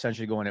pay-per-view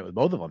essentially going out with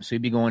both of them. So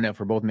he'd be going out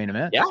for both main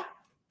events. Yeah,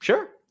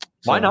 sure.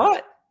 Why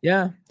not?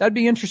 Yeah, that'd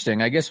be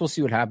interesting. I guess we'll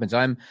see what happens.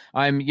 I've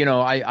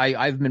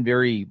been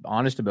very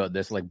honest about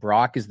this. Like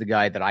Brock is the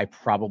guy that I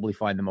probably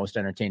find the most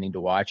entertaining to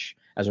watch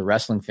as a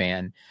wrestling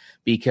fan,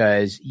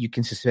 because you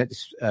can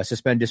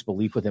suspend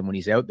disbelief with him when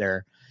he's out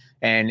there.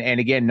 And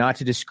again, not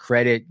to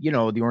discredit,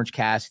 the Orange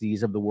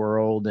Cassidys of the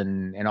world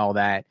and all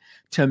that.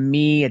 To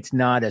me, it's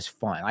not as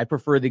fun. I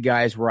prefer the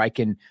guys where I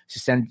can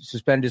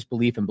suspend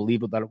disbelief and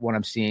believe about what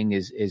I'm seeing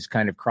is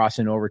kind of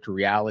crossing over to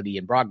reality.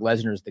 And Brock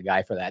Lesnar is the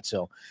guy for that.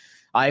 So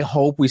I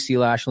hope we see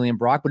Lashley and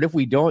Brock. But if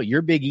we don't,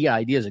 your Big E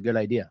idea is a good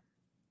idea.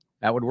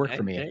 That would work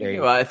for me.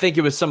 Well, I think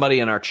it was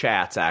somebody in our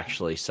chats,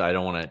 actually, so I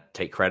don't want to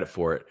take credit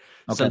for it.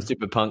 Okay. Some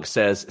Stupid Punk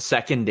says,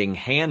 seconding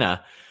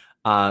Hannah.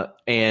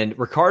 And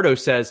Ricardo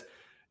says,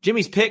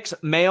 Jimmy's picks,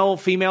 male,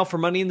 female for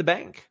Money in the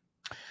Bank.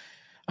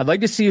 I'd like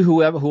to see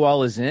who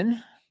all is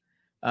in.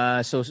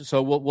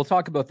 So we'll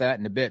talk about that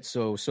in a bit.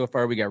 So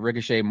far we got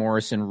Ricochet,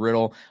 Morrison,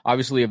 Riddle.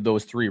 Obviously of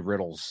those three,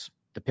 Riddle's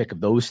the pick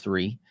of those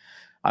three.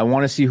 I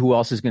want to see who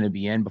else is going to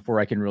be in before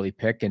I can really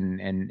pick.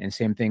 And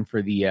same thing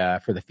for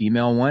the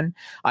female one.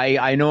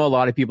 I know a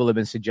lot of people have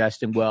been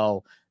suggesting,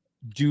 well,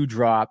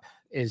 Doudrop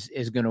is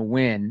going to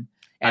win.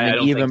 And I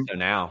don't think so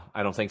now.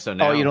 I don't think so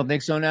now. Oh, you don't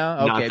think so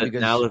now? Okay, because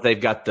now that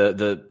they've got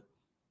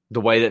the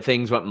way that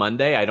things went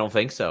Monday, I don't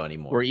think so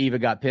anymore. Where Eva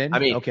got pinned? I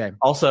mean, okay.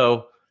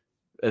 Also,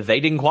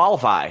 they didn't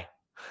qualify.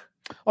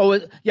 Oh,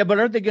 yeah, but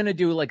aren't they going to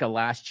do like a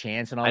last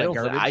chance and all that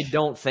garbage? I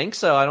don't think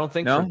so. I don't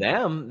think for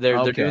them.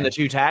 They're doing the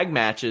 2 tag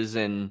matches,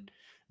 and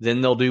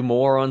then they'll do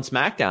more on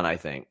SmackDown, I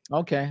think.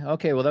 Okay.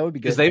 Well, that would be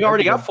good. Because they've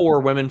already got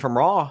 4 women from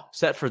Raw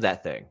set for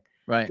that thing.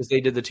 Right. Because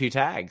they did the 2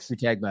 tags. 2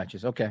 tag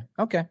matches. Okay.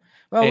 Well,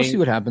 we'll see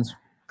what happens.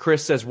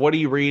 Chris says, what do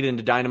you read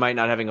into Dynamite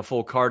not having a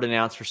full card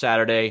announced for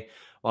Saturday?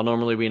 While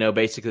normally we know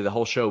basically the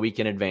whole show a week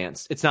in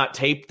advance. It's not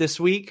taped this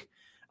week.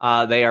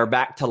 They are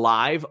back to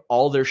live.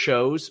 All their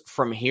shows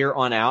from here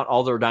on out,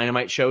 all their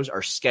Dynamite shows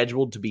are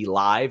scheduled to be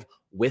live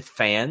with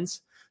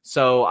fans.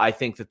 So I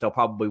think that they'll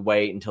probably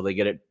wait until they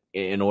get it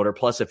in order.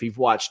 Plus, if you've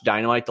watched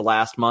Dynamite the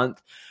last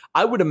month,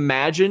 I would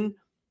imagine,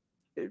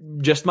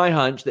 just my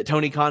hunch, that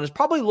Tony Khan is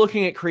probably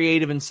looking at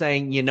creative and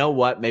saying, you know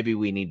what, maybe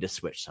we need to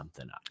switch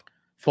something up.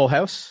 Full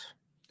House?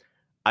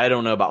 I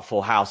don't know about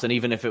Full House. And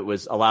even if it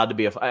was allowed to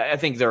be, I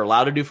think they're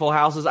allowed to do Full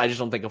Houses. I just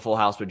don't think a Full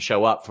House would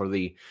show up for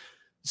the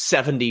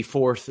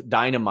 74th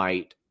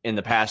Dynamite in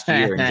the past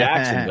year in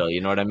Jacksonville.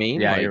 You know what I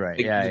mean? Yeah, you're right.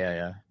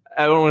 Yeah.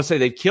 I don't want to say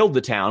they've killed the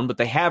town, but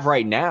they have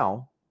right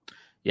now.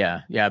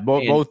 Yeah.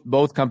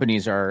 Both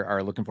companies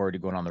are looking forward to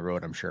going on the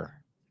road, I'm sure.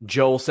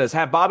 Joel says,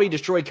 have Bobby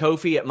destroy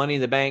Kofi at Money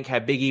in the Bank,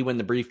 have Big E win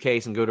the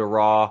briefcase, and go to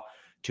Raw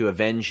to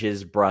avenge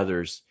his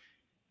brothers.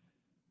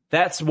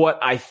 That's what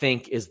I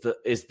think is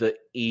the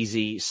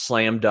easy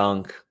slam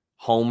dunk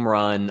home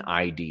run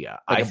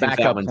idea. Like a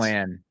backup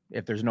plan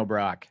if there's no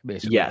Brock,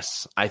 basically.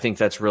 Yes, I think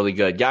that's really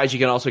good. Guys, you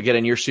can also get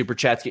in your super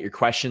chats, get your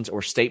questions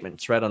or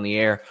statements read on the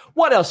air.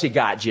 What else you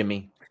got,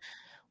 Jimmy?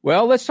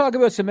 Well, let's talk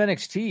about some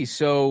NXT.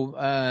 So,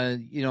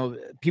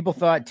 people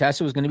thought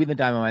Tessa was going to be the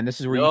Diamond Mine.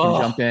 This is where you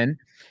can jump in.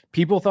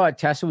 People thought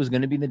Tessa was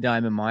going to be the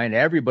Diamond Mine.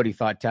 Everybody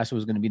thought Tessa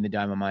was going to be the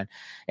Diamond Mine.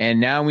 And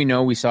now we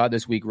know, we saw it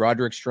this week,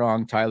 Roderick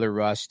Strong, Tyler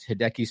Rust,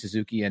 Hideki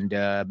Suzuki, and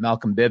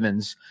Malcolm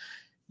Bivens.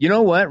 You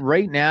know what?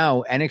 Right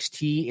now,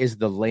 NXT is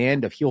the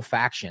land of heel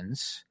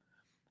factions.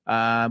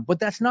 But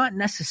that's not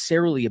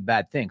necessarily a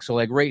bad thing. So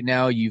like right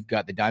now you've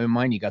got the Diamond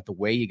Mine, you got the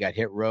Way, you got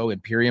Hit Row,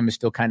 Imperium is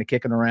still kind of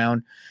kicking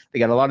around. They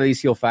got a lot of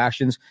these heel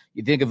factions.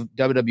 You think of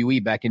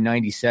WWE back in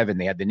 97,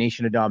 they had the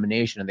Nation of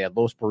Domination and they had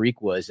Los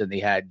Boricuas and they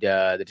had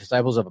the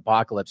Disciples of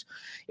Apocalypse.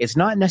 It's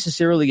not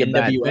necessarily a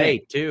bad thing.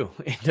 NWA too.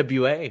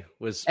 NWA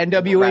was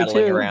NWA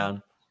too.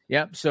 Around.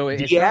 Yep. So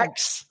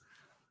DX.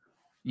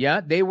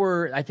 Yeah, they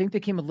were. I think they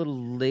came a little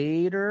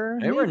later.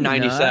 They were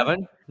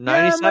 97,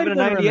 97 and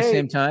 98 at the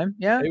same time.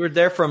 Yeah, they were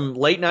there from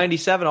late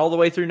 97 all the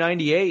way through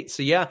 98.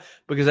 So yeah,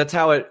 because that's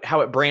how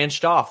it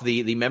branched off.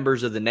 The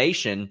members of the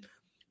Nation,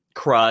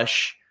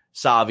 Crush,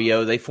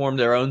 Savio, they formed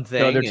their own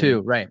thing. The other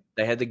two, right?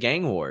 They had the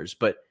Gang Wars.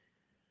 But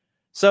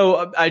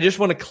so I just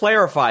want to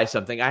clarify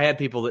something. I had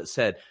people that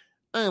said,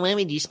 "Oh, why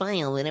would you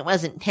smile when it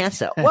wasn't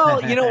Tessa?"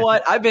 Well, you know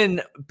what? I've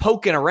been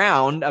poking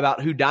around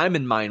about who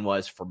Diamond Mine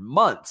was for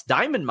months.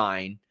 Diamond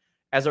Mine,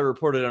 as I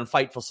reported on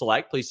Fightful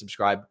Select, please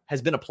subscribe,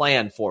 has been a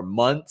plan for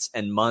months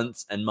and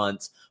months and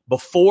months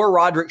before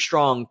Roderick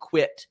Strong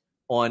quit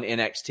on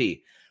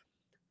NXT.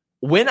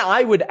 When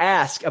I would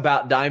ask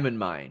about Diamond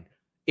Mine,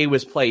 it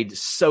was played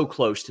so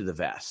close to the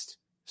vest.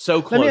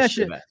 So close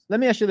to the vest.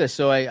 Let me ask you this.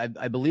 So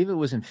I believe it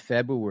was in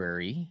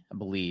February,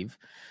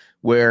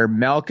 where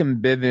Malcolm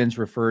Bivens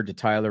referred to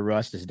Tyler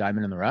Rust as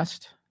Diamond in the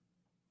Rust.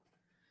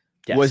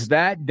 Yes. Was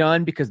that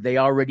done because they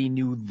already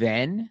knew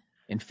then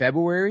in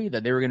February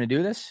that they were going to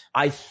do this?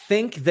 I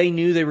think they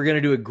knew they were going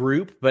to do a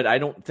group, but I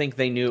don't think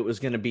they knew it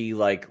was going to be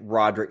like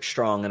Roderick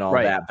Strong and all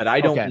that. But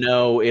I don't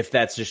know if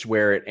that's just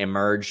where it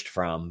emerged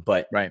from.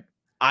 But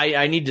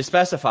I need to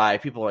specify.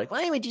 People are like,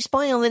 why would you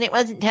spoil when it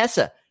wasn't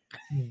Tessa?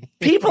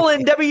 People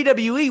in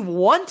WWE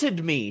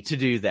wanted me to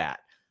do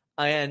that.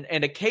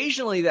 And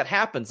occasionally that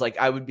happens. Like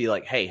I would be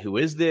like, hey, who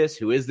is this?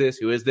 Who is this?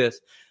 Who is this?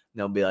 And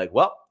they'll be like,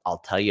 well, I'll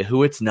tell you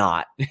who it's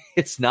not.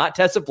 It's not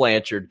Tessa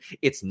Blanchard.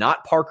 It's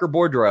not Parker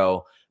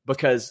Boudreaux,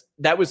 because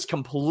that was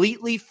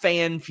completely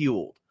fan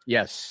fueled.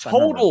 Yes.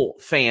 Total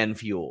fan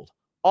fueled.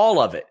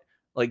 All of it.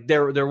 Like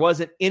there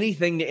wasn't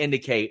anything to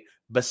indicate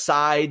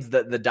besides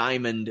the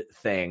diamond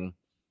thing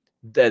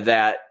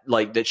that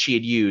she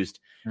had used.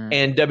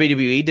 And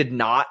WWE did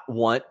not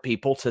want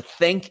people to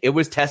think it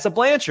was Tessa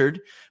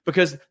Blanchard,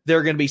 because there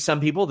are going to be some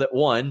people that,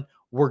 one,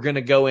 were going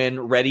to go in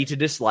ready to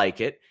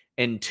dislike it,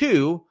 and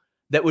two,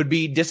 that would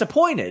be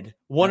disappointed,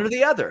 one or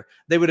the other.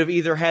 They would have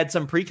either had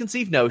some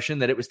preconceived notion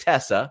that it was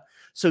Tessa.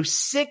 So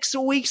 6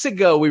 weeks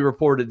ago, we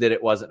reported that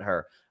it wasn't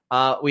her.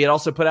 We had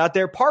also put out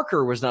there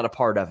Parker was not a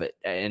part of it.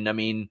 And I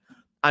mean,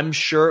 I'm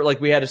sure, like,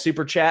 we had a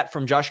super chat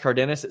from Josh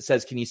Cardenas that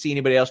says, can you see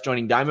anybody else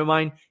joining Diamond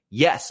Mine?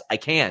 Yes, I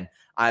can.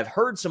 I've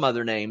heard some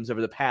other names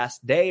over the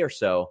past day or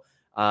so,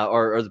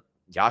 the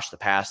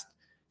past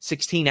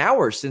 16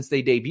 hours since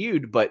they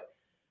debuted. But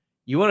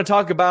you want to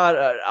talk about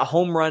a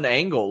home run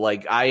angle?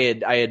 Like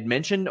I had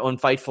mentioned on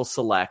Fightful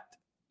Select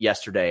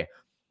yesterday,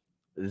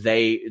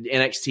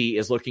 NXT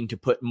is looking to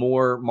put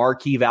more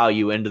marquee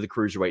value into the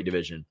cruiserweight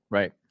division.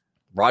 Right.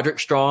 Roderick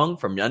Strong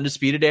from the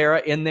Undisputed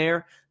Era in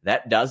there,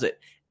 that does it.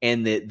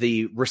 And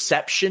the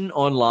reception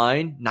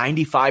online,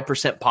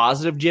 95%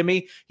 positive,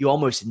 Jimmy. You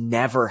almost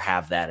never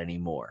have that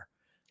anymore.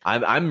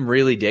 I'm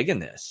really digging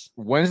this.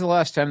 When's the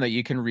last time that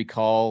you can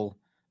recall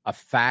a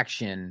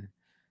faction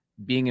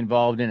being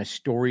involved in a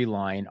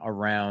storyline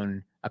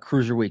around a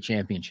cruiserweight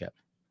championship?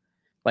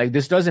 Like,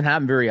 this doesn't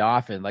happen very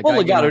often. Like,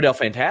 Legado del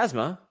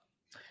Fantasma.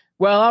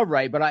 Well, all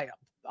right, but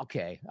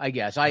I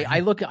guess I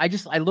look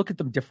at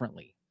them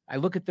differently. I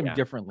look at them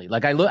differently.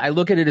 Like I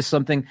look at it as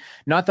something,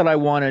 not that I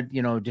want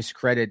to,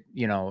 discredit,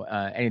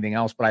 anything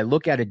else, but I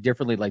look at it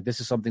differently. Like,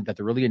 this is something that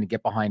they're really going to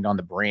get behind on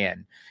the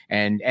brand,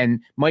 and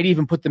might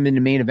even put them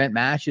into main event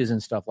matches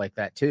and stuff like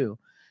that too.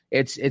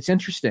 It's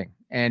interesting.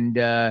 And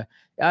I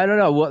don't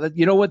know. Well,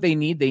 you know what they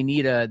need? They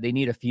need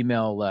a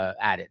female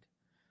added,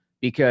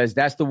 because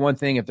that's the one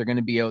thing. If they're going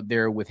to be out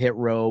there with Hit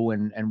Row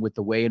and with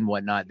the Way and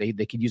whatnot,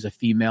 they could use a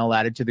female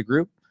added to the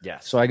group.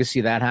 Yes. So I can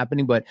see that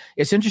happening, but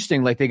it's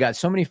interesting. Like, they got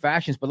so many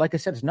factions, but like I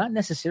said, it's not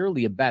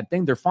necessarily a bad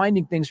thing. They're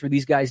finding things for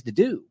these guys to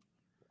do.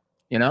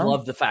 I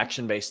love the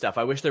faction based stuff.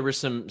 I wish there was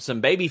some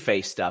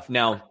babyface stuff.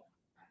 Now,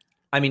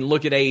 I mean,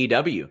 look at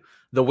AEW,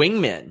 the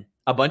Wingmen,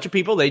 a bunch of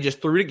people they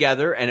just threw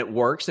together and it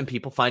works and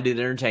people find it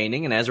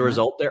entertaining. And as a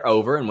result, they're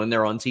over. And when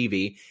they're on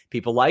TV,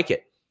 people like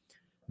it.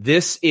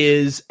 This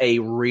is a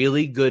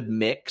really good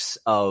mix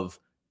of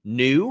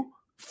new,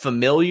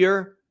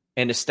 familiar,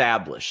 and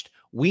established.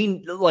 We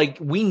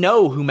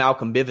know who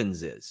Malcolm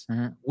Bivens is.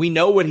 Mm-hmm. We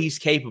know what he's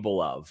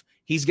capable of.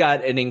 He's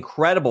got an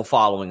incredible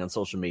following on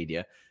social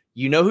media.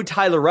 You know who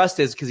Tyler Rust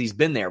is because he's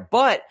been there,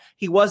 but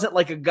he wasn't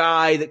like a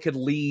guy that could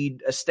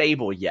lead a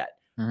stable yet.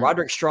 Mm-hmm.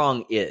 Roderick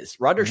Strong is.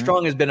 Roderick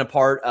Strong has been a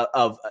part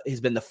of has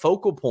been the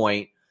focal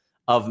point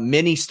of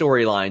many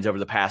storylines over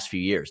the past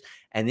few years.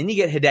 And then you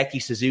get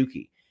Hideki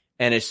Suzuki.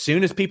 And as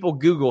soon as people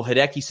Google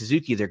Hideki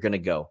Suzuki, they're going to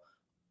go,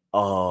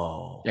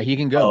 oh, yeah, he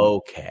can go.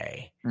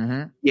 Okay.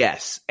 Mm-hmm.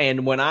 Yes.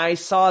 And when I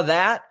saw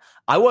that,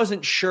 I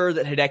wasn't sure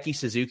that Hideki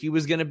Suzuki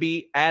was going to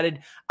be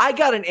added. I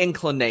got an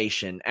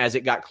inclination as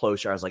it got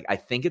closer. I was like, I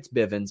think it's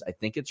Bivens. I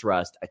think it's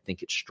Rust. I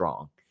think it's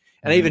Strong.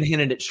 And I even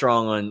hinted at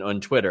Strong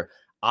on Twitter.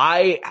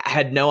 I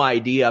had no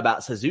idea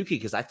about Suzuki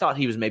because I thought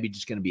he was maybe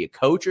just going to be a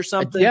coach or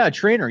something. Yeah, a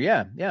trainer.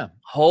 Yeah.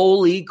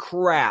 Holy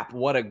crap.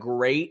 What a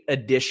great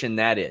addition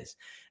that is.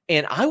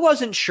 And I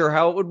wasn't sure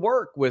how it would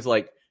work with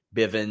like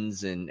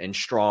Bivens and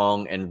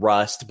Strong and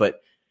Rust.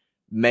 But,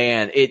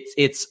 man,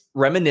 it's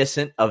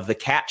reminiscent of the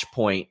Catch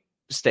Point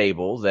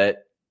stable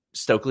that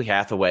Stokely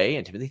Hathaway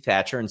and Timothy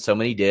Thatcher and so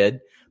many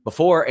did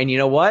before. And you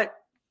know what?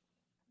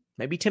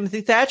 Maybe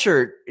Timothy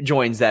Thatcher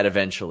joins that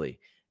eventually.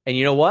 And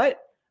you know what?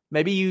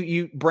 Maybe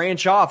you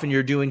branch off and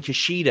you're doing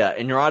Kushida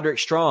and Roderick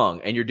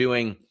Strong and you're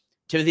doing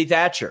Timothy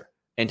Thatcher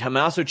and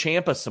Tommaso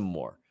Ciampa some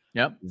more.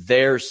 Yep.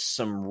 There's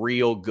some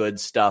real good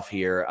stuff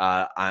here.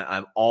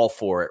 I'm all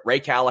for it. Ray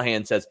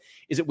Callahan says,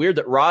 is it weird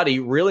that Roddy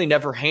really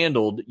never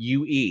handled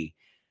UE?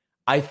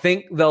 I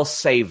think they'll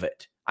save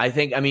it. I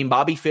mean,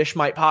 Bobby Fish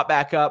might pop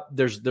back up.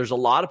 There's a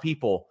lot of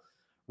people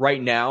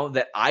right now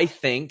that I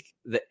think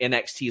that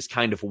NXT is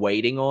kind of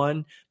waiting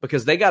on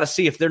because they got to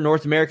see if they're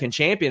North American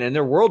champion and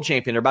they're world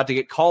champion. They're about to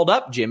get called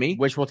up, Jimmy.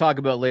 Which we'll talk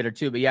about later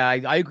too. But yeah,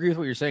 I agree with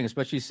what you're saying,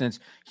 especially since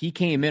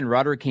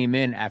Roderick came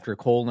in after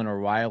Cole and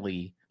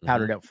O'Reilly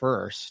powdered out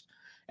first.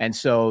 And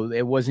so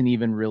it wasn't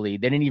even really,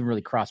 they didn't even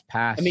really cross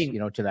paths,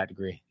 to that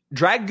degree.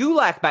 Drag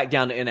Gulak back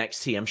down to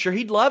NXT. I'm sure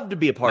he'd love to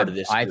be a part of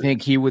this group. I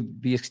think he would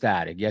be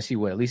ecstatic. Yes, he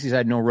would. At least he's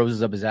had no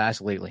roses up his ass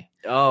lately.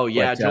 Oh,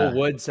 yeah. Joel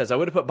Wood says, I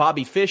would have put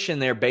Bobby Fish in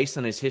there based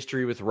on his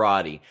history with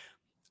Roddy.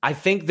 I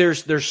think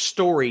there's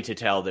story to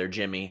tell there,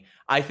 Jimmy.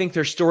 I think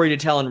there's story to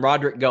tell in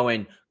Roderick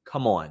going,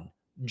 come on,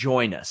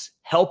 join us.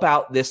 Help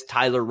out this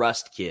Tyler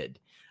Rust kid.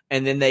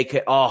 And then they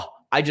could,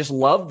 I just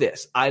love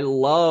this. I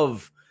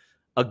love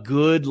a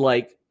good,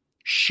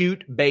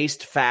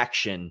 shoot-based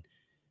faction.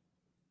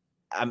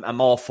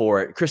 I'm all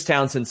for it. Chris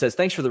Townsend says,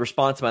 thanks for the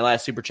response to my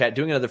last super chat.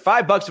 Doing another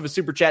 $5 of a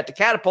super chat to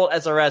catapult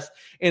SRS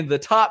in the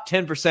top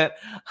 10%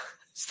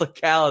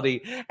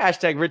 locality.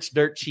 Hashtag rich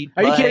dirt cheat.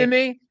 Are you kidding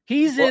me?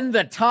 He's in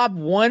the top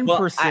 1%.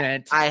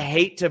 Well, I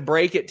hate to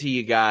break it to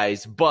you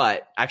guys,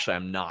 but actually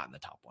I'm not in the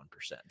top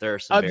 1%. There are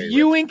some of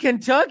you in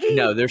Kentucky?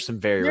 No, there's some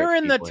very You're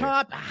rich in the people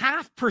top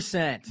here.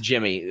 0.5%.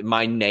 Jimmy,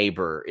 my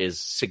neighbor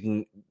is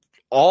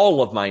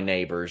all of my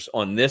neighbors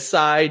on this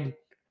side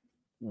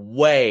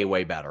way,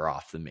 way better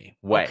off than me.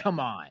 Way. Oh,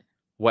 come on.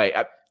 Way.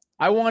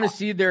 I want to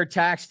see their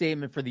tax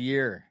statement for the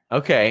year.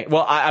 Okay.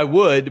 Well, I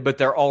would, but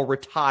they're all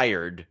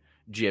retired,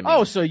 Jimmy.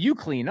 Oh, so you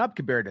clean up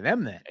compared to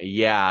them then.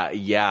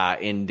 Yeah,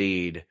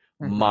 indeed.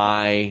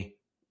 My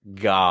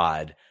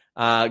God.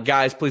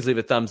 Guys, please leave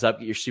a thumbs up.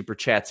 Get your super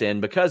chats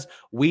in because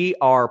we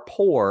are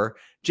poor.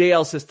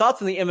 JL says, thoughts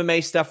on the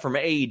MMA stuff from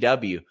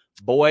AEW?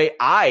 Boy,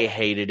 I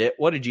hated it.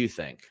 What did you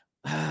think?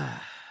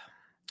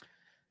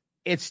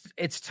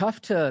 It's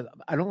tough to,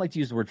 I don't like to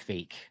use the word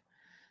fake.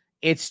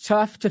 It's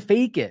tough to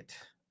fake it.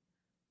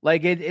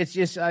 It's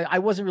just, I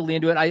wasn't really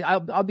into it.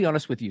 I'll be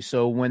honest with you.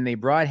 So when they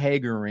brought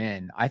Hager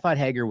in, I thought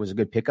Hager was a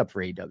good pickup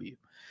for AEW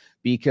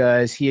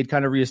because he had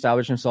kind of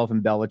reestablished himself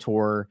in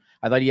Bellator.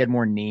 I thought he had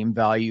more name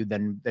value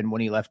than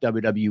when he left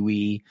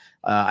WWE.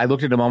 I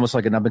looked at him almost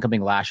like an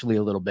up-and-coming Lashley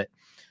a little bit.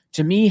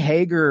 To me,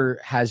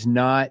 Hager he's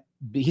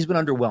been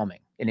underwhelming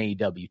in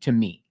AEW to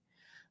me.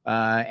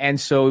 And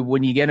so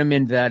when you get him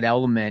into that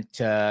element,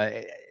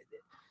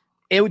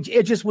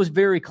 it just was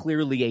very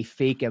clearly a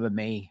fake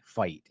MMA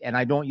fight. And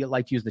I don't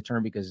like to use the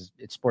term because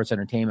it's sports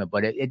entertainment,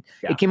 but it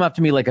came up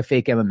to me like a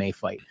fake MMA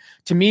fight.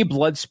 To me,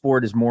 blood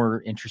sport is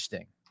more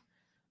interesting.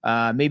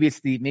 Maybe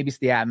it's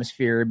the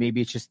atmosphere.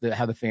 Maybe it's just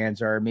how the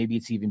fans are. Maybe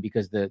it's even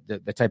because the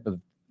type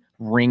of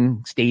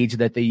ring stage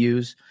that they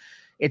use.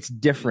 It's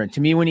different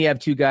to me when you have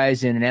two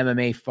guys in an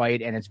MMA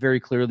fight and it's very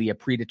clearly a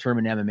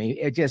predetermined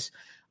MMA.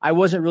 I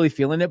wasn't really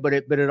feeling it, but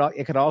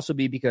it could also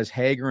be because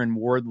Hager and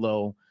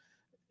Wardlow,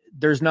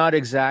 there's not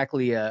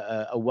exactly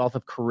a wealth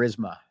of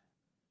charisma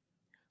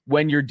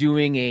when you're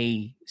doing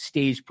a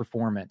stage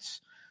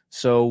performance.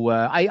 So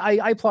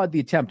I applaud the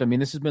attempt. I mean,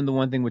 this has been the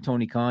one thing with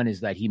Tony Khan is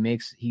that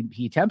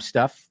he attempts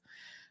stuff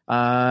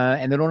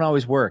and they don't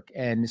always work.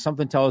 And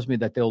something tells me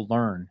that they'll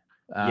learn.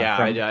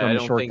 I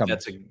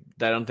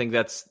don't think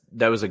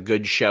that was a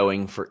good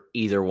showing for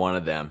either one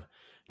of them.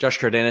 Josh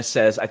Cardenas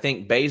says, I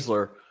think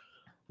Baszler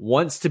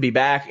wants to be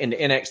back into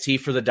NXT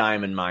for the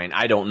Diamond Mine.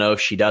 I don't know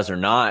if she does or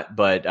not,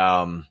 but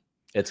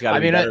it's got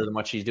to be better than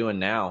what she's doing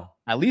now.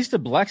 At least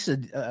Alexa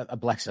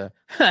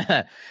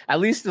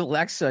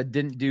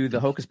didn't do the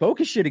hocus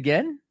pocus shit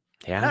again.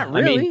 Yeah, not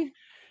really. I mean,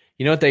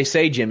 you know what they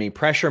say, Jimmy?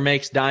 Pressure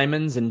makes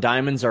diamonds, and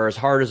diamonds are as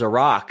hard as a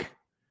rock.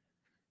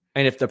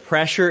 And if the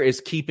pressure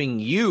is keeping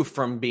you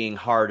from being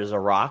hard as a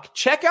rock,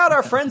 check out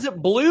our friends at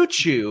Blue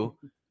Chew.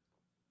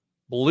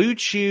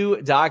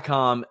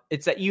 BlueChew.com.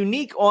 It's that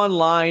unique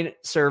online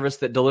service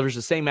that delivers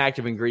the same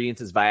active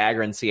ingredients as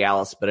Viagra and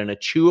Cialis, but in a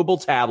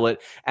chewable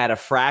tablet at a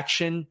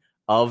fraction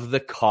of the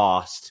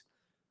cost.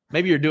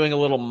 Maybe you're doing a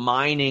little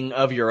mining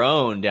of your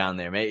own down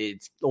there. Maybe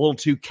it's a little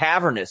too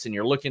cavernous and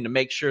you're looking to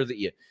make sure that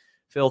you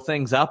fill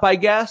things up, I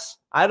guess.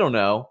 I don't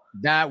know.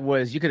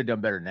 You could have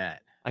done better than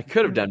that. I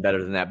could have done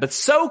better than that, but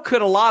so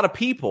could a lot of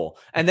people,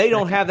 and they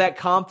don't have that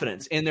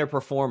confidence in their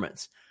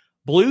performance.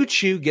 Blue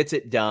Chew gets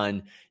it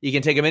done. You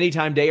can take them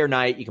anytime, day or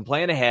night. You can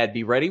plan ahead,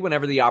 be ready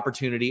whenever the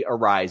opportunity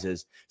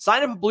arises.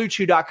 Sign up at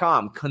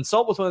BlueChew.com.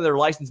 Consult with one of their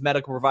licensed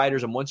medical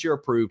providers, and once you're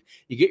approved,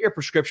 you get your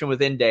prescription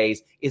within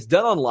days. It's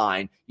done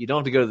online. You don't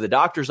have to go to the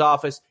doctor's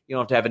office. You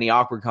don't have to have any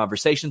awkward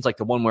conversations like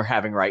the one we're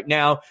having right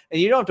now,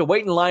 and you don't have to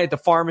wait in line at the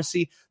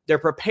pharmacy. They're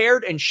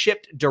prepared and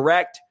shipped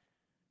direct.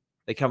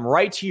 They come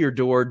right to your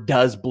door,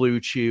 does Blue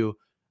Chew.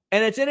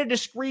 And it's in a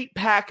discreet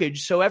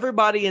package, so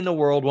everybody in the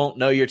world won't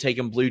know you're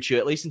taking Blue Chew,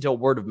 at least until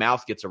word of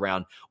mouth gets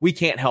around. We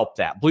can't help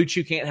that. Blue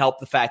Chew can't help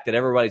the fact that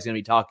everybody's going to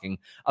be talking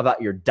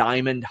about your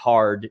diamond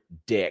hard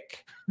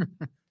dick.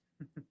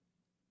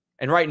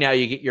 And right now,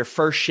 you get your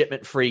first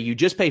shipment free. You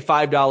just pay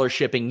 $5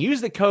 shipping.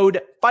 Use the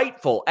code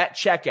FIGHTFUL at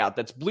checkout.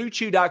 That's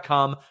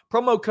BlueChew.com,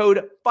 promo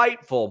code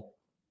FIGHTFUL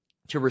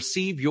to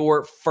receive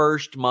your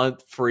first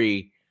month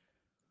free.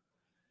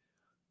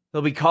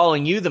 They'll be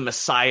calling you the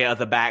Messiah of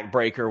the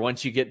Backbreaker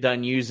once you get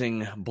done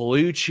using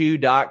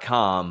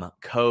BlueChew.com,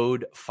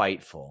 code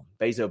FIGHTFUL.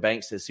 Bezo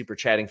Banks says, super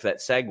chatting for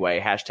that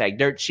segue, hashtag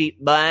dirt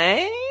sheet,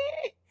 bye.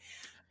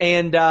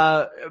 And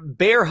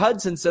Bear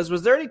Hudson says,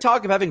 was there any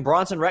talk of having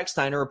Bronson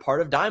Rechsteiner a part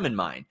of Diamond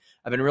Mine?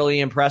 I've been really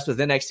impressed with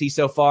NXT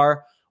so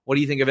far. What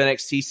do you think of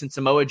NXT since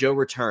Samoa Joe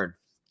returned?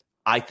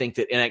 I think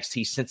that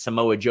NXT since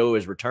Samoa Joe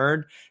has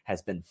returned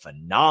has been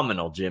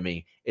phenomenal,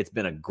 Jimmy. It's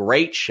been a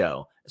great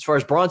show. As far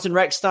as Bronson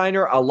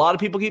Rechsteiner, a lot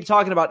of people keep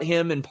talking about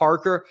him and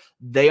Parker.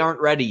 They aren't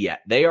ready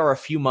yet. They are a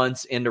few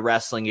months into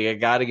wrestling. You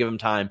got to give them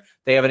time.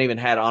 They haven't even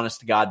had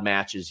honest-to-God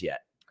matches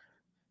yet.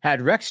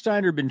 Had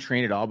Rechsteiner been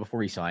trained at all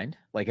before he signed?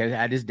 Like,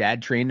 had his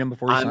dad trained him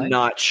before he signed? I'm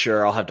not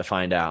sure. I'll have to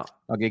find out.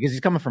 Okay, because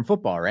he's coming from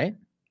football, right?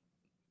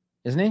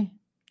 Isn't he?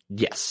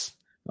 Yes.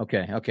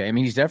 Okay. I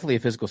mean, he's definitely a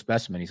physical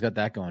specimen. He's got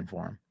that going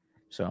for him.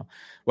 So,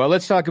 well,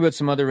 let's talk about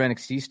some other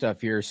NXT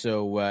stuff here.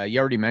 So you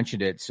already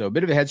mentioned it. So a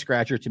bit of a head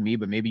scratcher to me,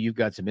 but maybe you've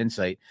got some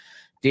insight.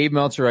 Dave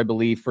Meltzer, I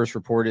believe, first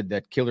reported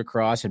that Killer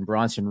Cross and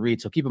Bronson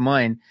Reed. So keep in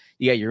mind,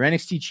 you got your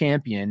NXT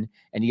champion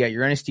and you got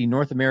your NXT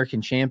North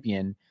American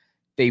champion.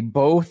 They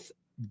both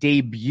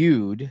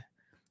debuted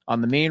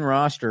on the main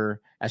roster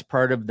as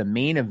part of the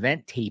main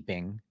event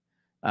taping.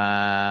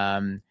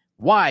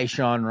 Why,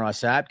 Sean Ross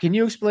Sapp? Can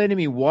you explain to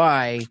me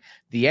why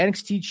the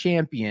NXT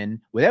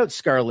champion without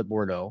Scarlett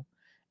Bordeaux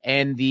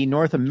and the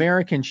North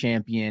American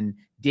champion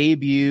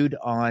debuted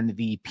on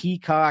the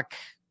Peacock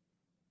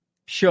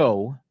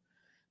show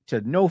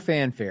to no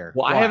fanfare?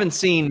 Well, Why? I haven't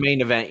seen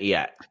main event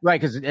yet. Right,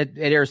 because it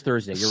airs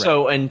Thursday. You're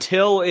so right.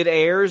 Until it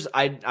airs,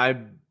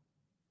 I'm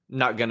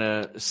not going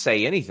to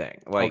say anything.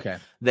 Like, okay.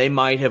 They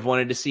might have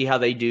wanted to see how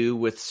they do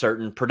with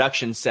certain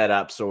production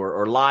setups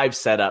or live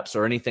setups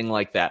or anything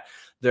like that.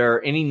 There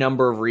are any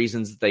number of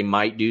reasons that they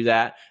might do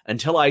that.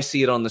 Until I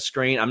see it on the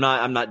screen, I'm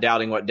not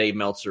doubting what Dave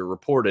Meltzer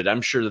reported.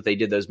 I'm sure that they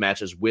did those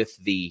matches with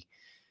the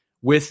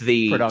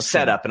production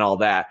setup and all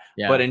that.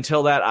 Yeah. But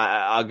until that,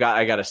 I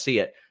got to see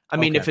it. I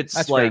mean, if it's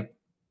that's like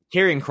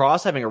Karrion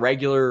Kross having a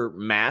regular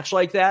match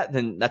like that,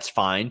 then that's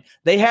fine.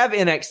 They have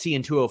NXT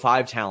and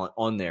 205 talent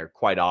on there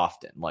quite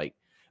often. Like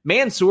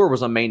Mansoor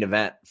was on main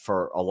event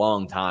for a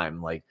long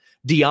time. Like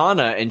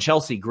Deanna and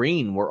Chelsea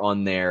Green were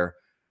on there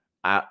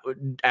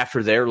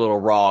after their little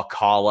Raw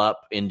call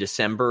up in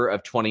December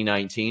of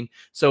 2019.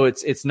 So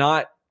it's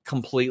not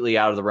completely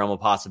out of the realm of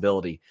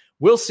possibility.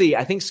 We'll see.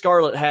 I think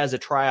Scarlett has a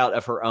tryout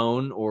of her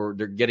own, or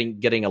they're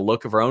getting a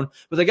look of her own,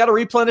 but they got to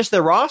replenish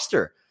their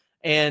roster.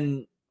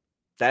 And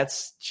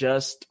that's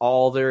just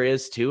all there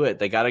is to it.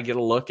 They got to get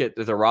a look at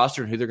the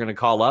roster and who they're going to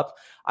call up.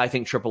 I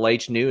think Triple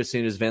H knew as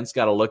soon as Vince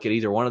got a look at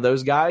either one of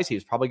those guys, he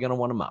was probably going to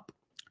want them up.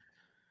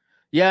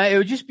 Yeah, it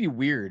would just be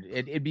weird.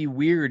 It'd be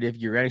weird if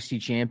you're NXT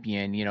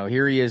champion,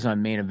 here he is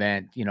on main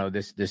event,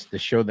 the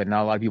show that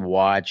not a lot of people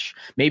watch.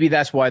 Maybe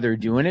that's why they're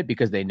doing it,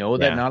 because they know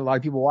that not a lot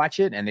of people watch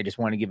it and they just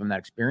want to give him that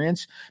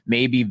experience.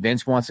 Maybe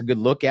Vince wants a good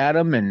look at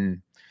him,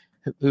 and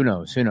who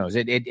knows?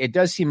 It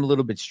does seem a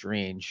little bit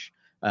strange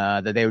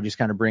that they would just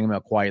kind of bring him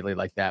out quietly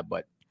like that.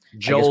 But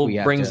Joel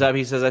brings up,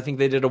 he says, I think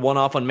they did a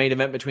one-off on main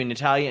event between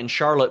Natalya and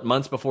Charlotte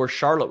months before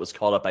Charlotte was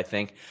called up, I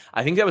think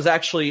that was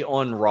actually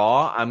on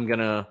Raw. I'm going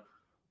to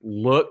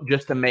look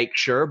just to make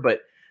sure, but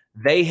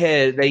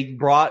they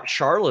brought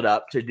Charlotte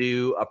up to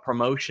do a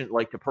promotion,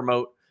 like to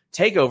promote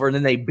TakeOver, and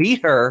then they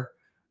beat her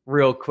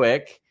real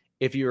quick.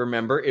 If you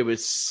remember, it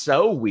was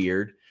so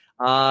weird.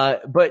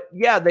 But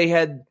yeah, they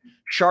had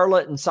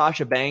Charlotte and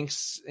Sasha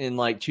Banks in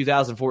like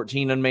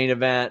 2014 on main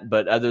event,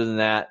 but other than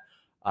that,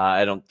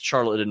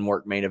 Charlotte didn't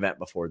work main event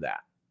before that.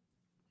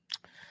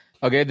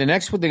 Okay, the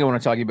next thing I want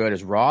to talk about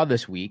is Raw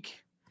this week.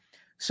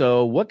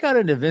 So what got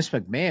into Vince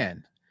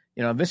McMahon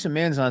Vince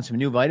McMahon's on some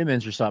new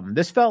vitamins or something.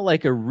 This felt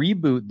like a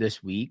reboot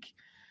this week,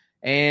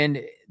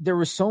 and there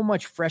was so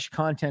much fresh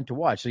content to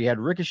watch. So you had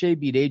Ricochet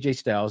beat AJ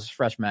Styles,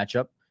 fresh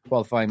matchup,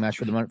 qualifying match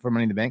for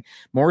Money in the Bank.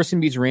 Morrison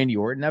beats Randy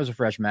Orton. That was a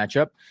fresh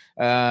matchup.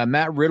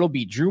 Matt Riddle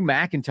beat Drew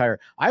McIntyre.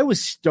 I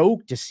was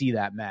stoked to see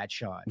that match,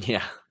 Sean.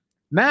 Yeah.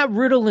 Matt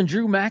Riddle and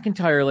Drew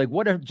McIntyre,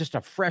 like just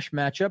a fresh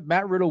matchup.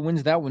 Matt Riddle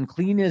wins that one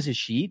clean as a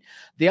sheet.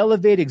 They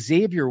elevate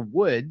Xavier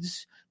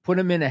Woods, put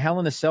him in a Hell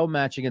in a Cell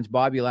match against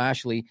Bobby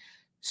Lashley.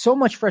 So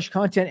much fresh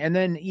content. And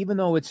then even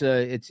though it's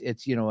a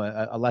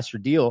lesser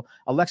deal,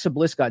 Alexa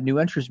Bliss got new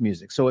entrance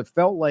music. So it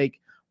felt like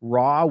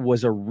Raw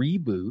was a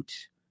reboot.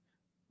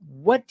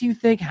 What do you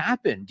think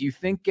happened? Do you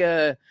think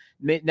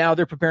now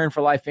they're preparing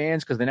for live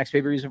fans because the next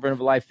pay-per-view is in front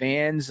of live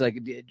fans? Like,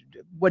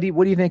 what do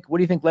you think? What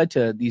do you think led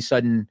to the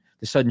sudden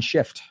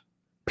shift?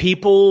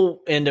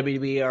 People in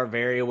WWE are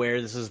very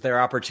aware this is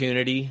their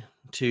opportunity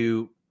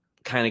to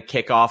kind of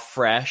kick off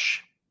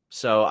fresh.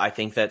 So I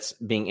think that's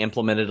being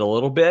implemented a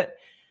little bit,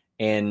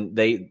 and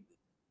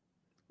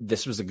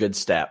this was a good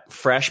step.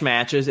 Fresh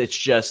matches. It's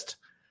just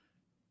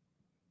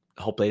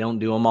hope they don't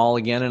do them all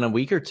again in a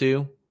week or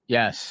two.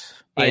 Yes.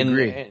 I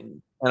agree.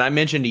 And I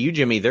mentioned to you,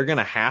 Jimmy, they're going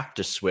to have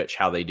to switch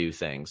how they do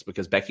things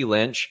because Becky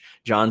Lynch,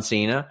 John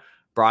Cena,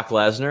 Brock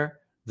Lesnar,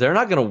 they're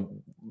not going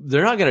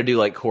to do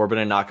like Corbin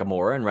and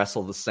Nakamura and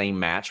wrestle the same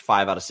match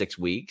 5 out of 6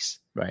 weeks.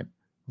 Right.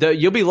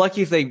 You'll be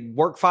lucky if they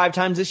work 5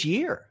 times this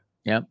year.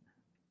 Yep.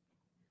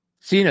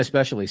 Cena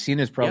especially.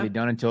 Cena's probably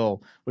done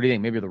until, what do you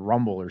think, maybe the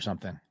Rumble or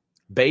something.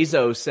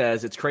 Bezos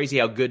says it's crazy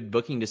how good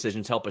booking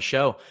decisions help a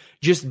show.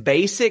 Just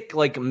basic,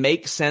 like,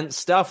 make sense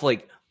stuff.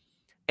 Like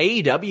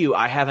AEW,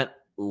 I haven't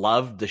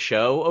loved the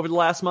show over the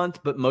last month,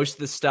 but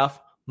most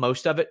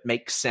of it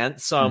makes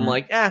sense. So I'm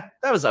like, that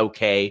was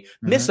okay.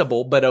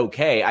 Missable, but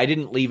okay. I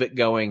didn't leave it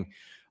going,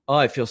 oh,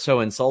 I feel so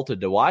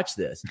insulted to watch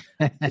this.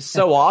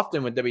 So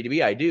often with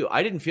WWE,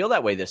 I didn't feel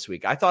that way this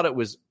week. I thought it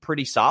was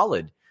pretty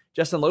solid.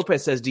 Justin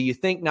Lopez says, do you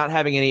think not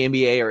having any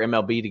NBA or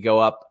MLB to go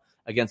up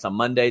against on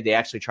Monday, they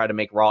actually try to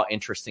make Raw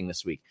interesting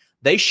this week?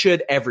 They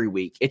should every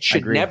week. It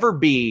should never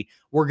be,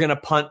 we're going to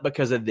punt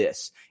because of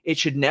this. It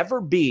should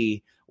never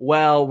be,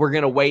 well, we're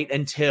going to wait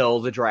until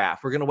the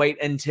draft. We're going to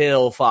wait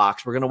until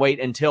Fox. We're going to wait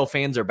until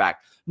fans are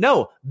back.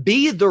 No,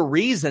 be the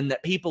reason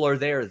that people are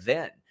there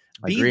then.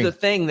 Be the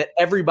thing that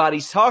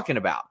everybody's talking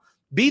about.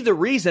 Be the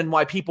reason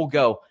why people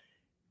go,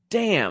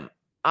 damn,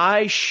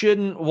 I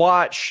shouldn't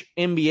watch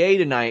NBA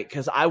tonight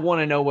because I want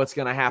to know what's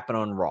going to happen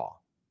on Raw.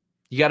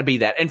 You got to be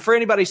that. And for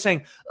anybody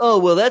saying, oh,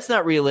 well, that's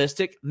not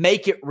realistic,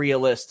 make it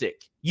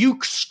realistic. You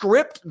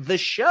script the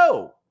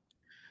show.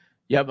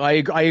 Yep, I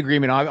agree. I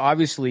mean,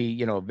 obviously,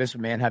 Vince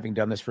McMahon having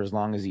done this for as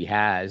long as he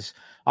has,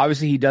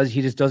 obviously he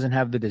just doesn't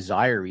have the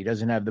desire. He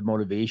doesn't have the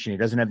motivation. He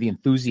doesn't have the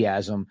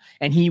enthusiasm.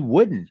 And he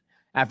wouldn't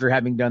after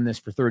having done this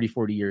for 30,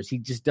 40 years. He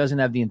just doesn't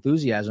have the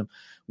enthusiasm.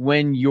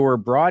 When your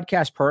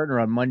broadcast partner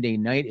on Monday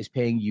night is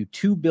paying you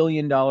 $2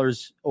 billion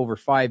over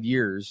 5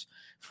 years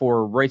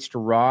for rights to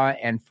Raw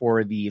and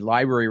for the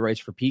library rights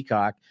for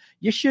Peacock,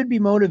 you should be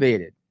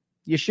motivated.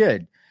 You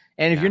should.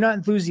 And if you're not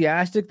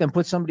enthusiastic, then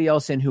put somebody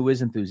else in who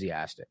is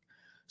enthusiastic.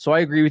 So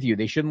I agree with you.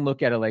 They shouldn't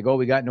look at it like, oh,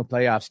 we got no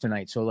playoffs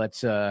tonight, so let's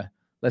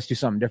do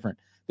something different.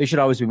 They should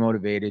always be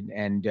motivated,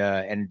 and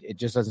it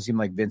just doesn't seem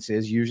like Vince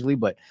is usually.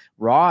 But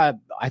Raw,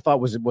 I thought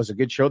was a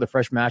good show. The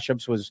fresh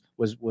matchups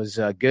was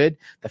good.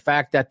 The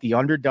fact that the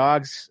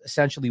underdogs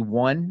essentially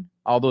won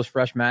all those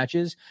fresh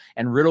matches,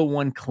 and Riddle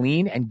won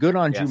clean, and good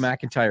on Drew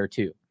McIntyre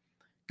too.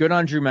 Good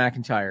on Drew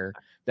McIntyre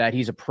that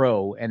he's a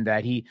pro, and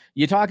that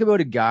you talk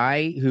about a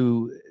guy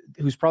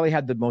who's probably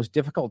had the most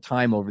difficult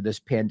time over this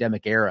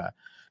pandemic era.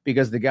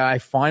 Because the guy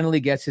finally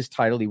gets his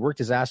title. He worked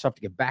his ass off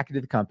to get back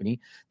into the company.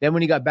 Then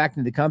when he got back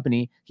into the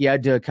company, he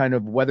had to kind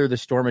of weather the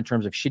storm in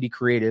terms of shitty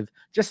creative,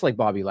 just like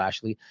Bobby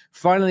Lashley.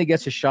 Finally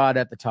gets a shot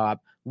at the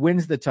top,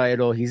 wins the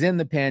title. He's in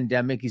the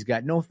pandemic. He's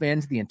got no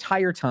fans the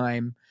entire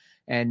time.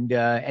 And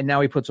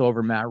now he puts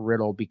over Matt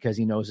Riddle because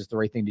he knows it's the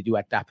right thing to do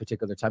at that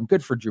particular time.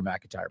 Good for Drew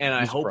McIntyre. And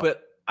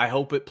I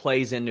hope it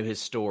plays into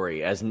his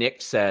story. As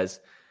Nick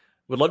says,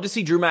 would love to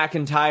see Drew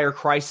McIntyre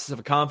crisis of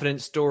a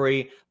confidence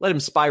story. Let him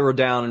spiral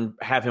down and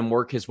have him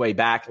work his way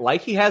back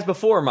like he has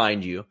before,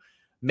 mind you.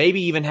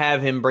 Maybe even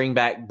have him bring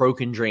back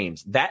Broken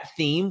Dreams. That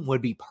theme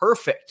would be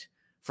perfect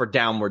for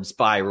Downward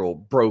Spiral,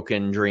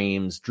 Broken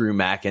Dreams, Drew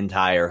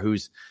McIntyre,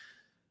 who's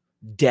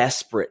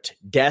desperate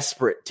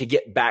to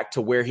get back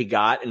to where he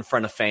got in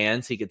front of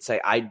fans. He could say,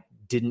 I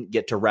didn't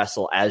get to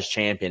wrestle as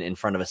champion in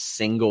front of a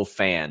single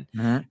fan.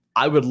 Mm-hmm.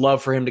 I would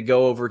love for him to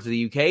go over to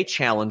the UK,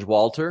 challenge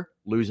Walter,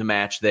 lose a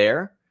match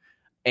there,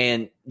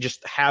 and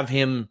just have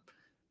him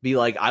be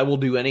like, I will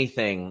do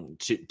anything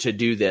to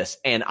do this.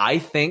 And I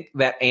think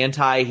that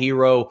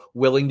anti-hero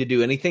willing to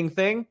do anything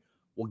thing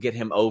will get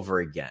him over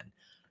again.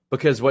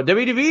 Because what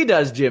WWE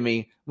does,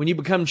 Jimmy, when you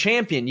become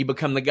champion, you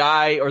become the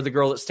guy or the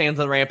girl that stands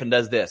on the ramp and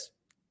does this.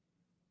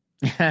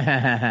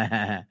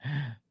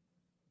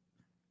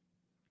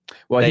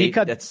 Well,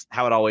 that's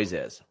how it always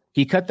is.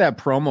 He cut that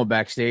promo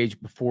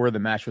backstage before the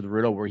match with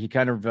Riddle where he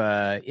kind of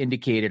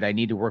indicated I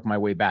need to work my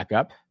way back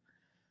up.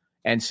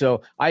 And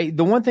so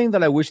the one thing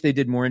that I wish they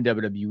did more in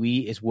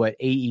WWE is what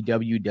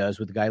AEW does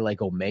with a guy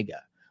like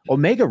Omega.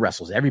 Omega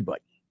wrestles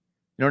everybody.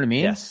 You know what I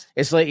mean? Yes.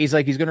 It's like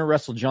he's going to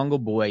wrestle Jungle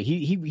Boy.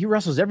 He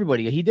wrestles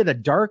everybody. He did a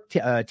dark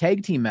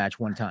tag team match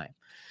one time.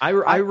 I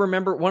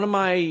remember one of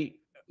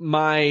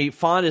my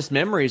fondest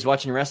memories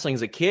watching wrestling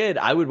as a kid.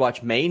 I would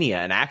watch Mania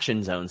and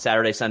Action Zone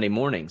Saturday, Sunday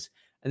mornings.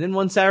 And then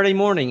one Saturday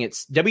morning,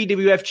 it's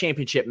WWF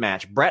Championship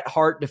match. Bret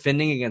Hart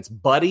defending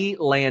against Buddy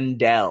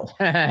Landel.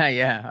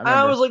 Yeah.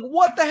 I was like,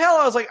 what the hell?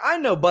 I was like, I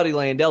know Buddy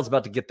Landel's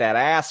about to get that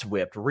ass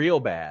whipped real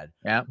bad.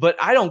 Yeah. But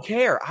I don't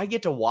care. I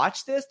get to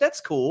watch this. That's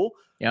cool.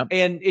 Yep.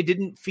 And it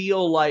didn't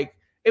feel like,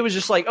 it was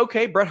just like,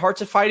 okay, Bret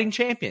Hart's a fighting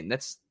champion.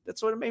 That's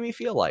what it made me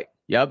feel like.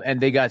 Yep.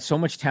 And they got so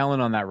much talent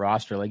on that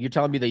roster. Like, you're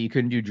telling me that you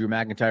couldn't do Drew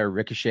McIntyre,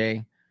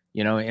 Ricochet,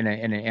 in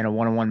a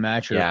one-on-one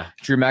match, or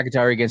Drew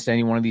McIntyre against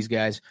any one of these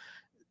guys.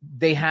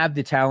 They have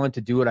the talent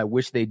to do it. I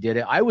wish they did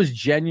it. I was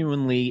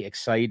genuinely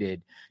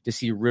excited to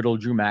see Riddle,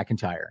 Drew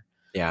McIntyre,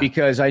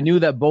 because I knew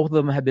that both of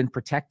them had been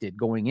protected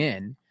going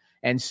in.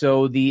 And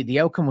so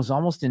the outcome was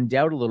almost in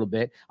doubt a little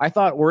bit. I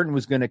thought Orton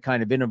was going to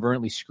kind of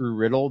inadvertently screw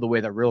Riddle the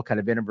way that Riddle kind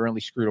of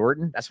inadvertently screwed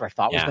Orton. That's what I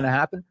thought was going to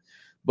happen.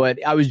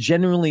 But I was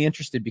genuinely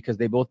interested because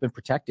they both been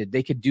protected.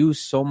 They could do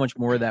so much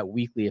more of that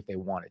weekly if they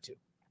wanted to.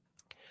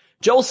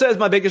 Joel says,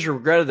 my biggest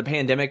regret of the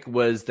pandemic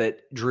was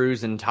that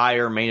Drew's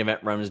entire main event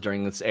runs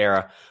during this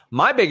era.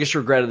 My biggest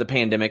regret of the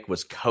pandemic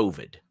was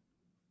COVID.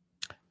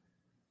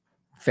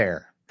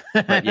 Fair.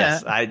 But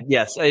yes,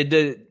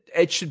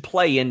 it should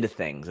play into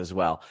things as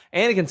well.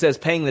 Anakin says,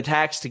 paying the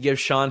tax to give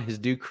Sean his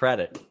due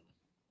credit.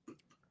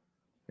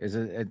 Is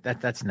it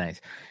that's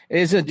nice?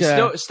 Is it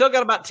still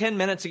got about 10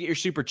 minutes to get your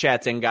super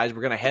chats in, guys?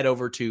 We're going to head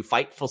over to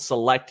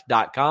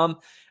FightfulSelect.com.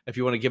 If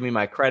you want to give me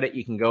my credit,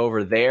 you can go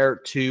over there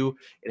too.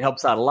 It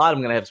helps out a lot. I'm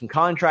going to have some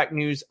contract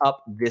news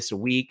up this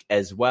week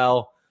as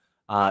well.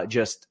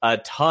 Just a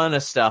ton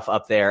of stuff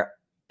up there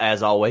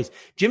as always.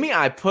 Jimmy,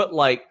 I put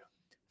like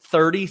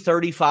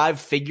 35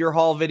 figure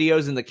haul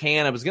videos in the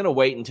can. I was going to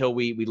wait until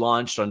we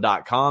launched on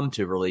 .com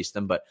to release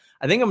them, but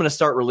I think I'm going to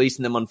start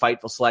releasing them on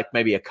Fightful Select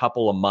maybe a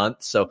couple of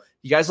months. So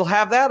you guys will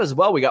have that as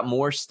well. We got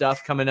more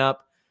stuff coming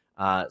up.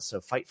 So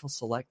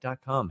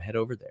FightfulSelect.com. Head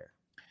over there.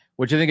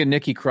 What do you think of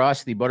Nikki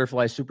Cross, the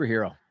butterfly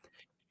superhero?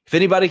 If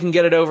anybody can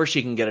get it over,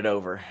 she can get it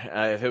over.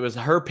 If it was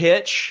her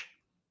pitch,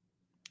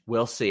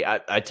 we'll see.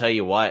 I tell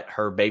you what,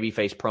 her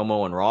babyface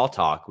promo and Raw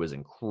Talk was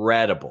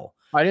incredible.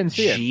 I didn't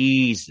see it.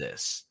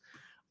 Jesus.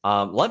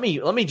 Let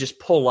me just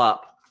pull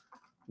up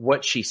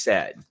what she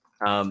said,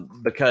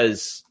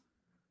 because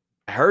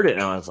I heard it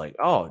and I was like,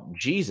 oh,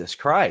 Jesus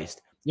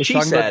Christ. She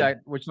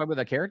said, we're talking about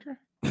that character?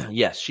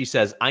 Yes, she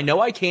says, I know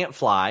I can't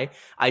fly.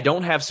 I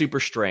don't have super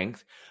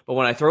strength. But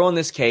when I throw on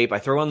this cape, I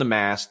throw on the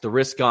mask, the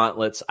wrist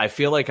gauntlets, I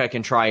feel like I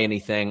can try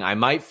anything. I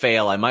might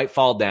fail. I might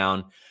fall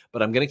down.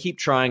 But I'm going to keep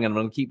trying, and I'm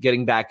going to keep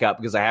getting back up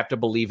because I have to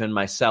believe in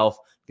myself,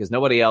 because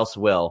nobody else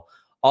will.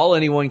 All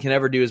anyone can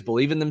ever do is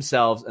believe in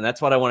themselves, and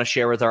that's what I want to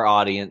share with our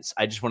audience.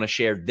 I just want to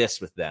share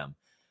this with them.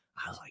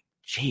 I was like,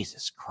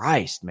 Jesus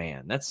Christ,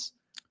 man. That's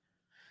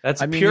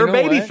pure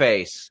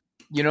babyface.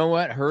 You know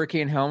what?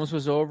 Hurricane Helms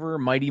was over.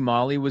 Mighty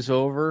Molly was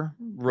over.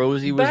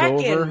 Rosie was Back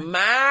over. In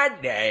my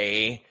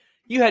day,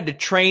 you had to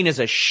train as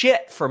a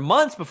shit for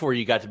months before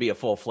you got to be a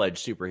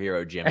full-fledged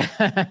superhero, Jimmy.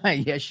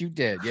 Yes, you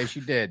did. Yes,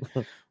 you did.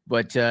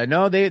 But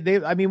no,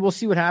 they. I mean, we'll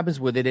see what happens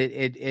with it.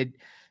 It.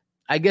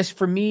 I guess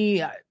for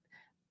me,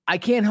 I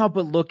can't help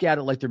but look at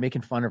it like they're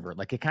making fun of her.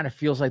 Like, it kind of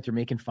feels like they're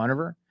making fun of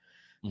her.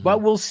 Mm-hmm.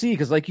 But we'll see,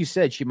 because like you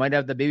said, she might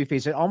have the baby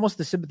face, almost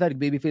the sympathetic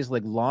baby face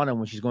like Lana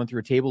when she's going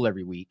through a table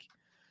every week.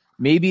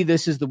 Maybe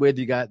this is the way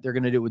they're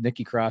going to do it with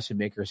Nikki Cross and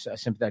make her a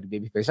sympathetic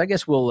baby face. I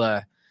guess we'll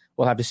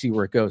have to see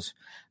where it goes.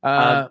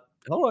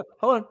 Hold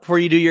on. Before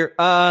you do your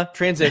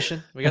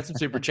transition, we got some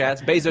super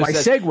chats. Bezos my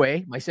says,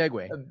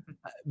 segue.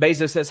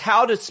 Bezos says,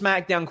 how does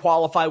SmackDown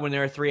qualify when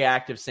there are 3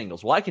 active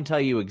singles? Well, I can tell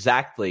you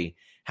exactly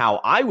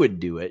how I would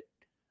do it.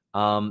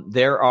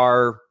 There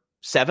are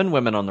 7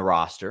 women on the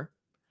roster.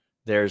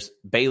 There's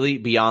Bayley,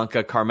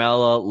 Bianca,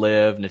 Carmella,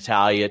 Liv,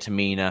 Natalya,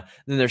 Tamina.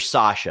 Then there's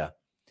Sasha.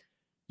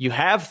 You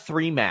have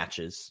 3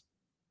 matches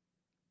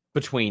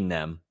between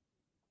them,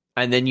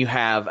 and then you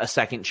have a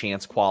second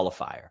chance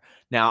qualifier.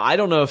 Now, I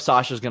don't know if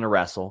Sasha's going to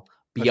wrestle.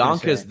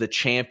 Bianca's the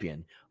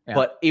champion,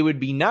 but it would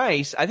be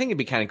nice. I think it'd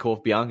be kind of cool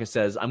if Bianca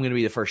says, I'm going to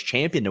be the first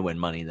champion to win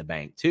Money in the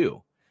Bank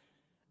too.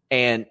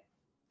 And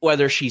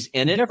whether she's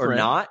in it or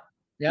not,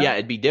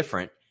 it'd be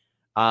different.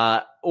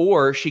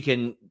 Or she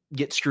can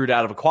get screwed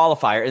out of a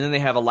qualifier, and then they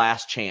have a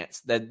last chance.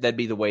 That'd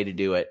be the way to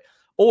do it.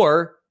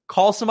 Or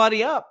call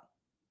somebody up.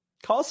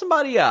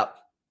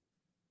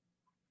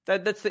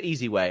 That's the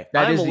easy way.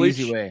 That is the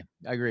easy way.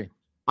 I agree.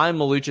 I'm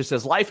Malucha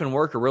says, life and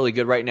work are really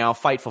good right now.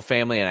 Fightful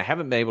family, and I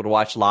haven't been able to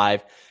watch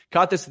live.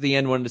 Caught this at the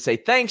end. Wanted to say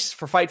thanks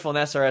for Fightful and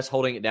SRS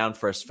holding it down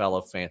for us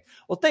fellow fans.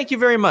 Well, thank you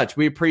very much.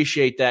 We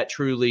appreciate that,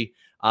 truly.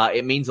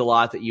 It means a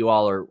lot that you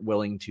all are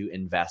willing to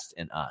invest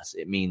in us.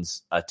 It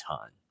means a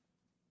ton.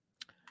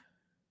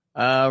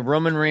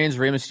 Roman Reigns,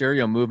 Rey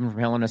Mysterio moving from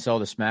Hell in a Cell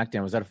to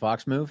SmackDown. Was that a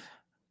Fox move?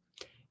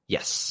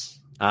 Yes.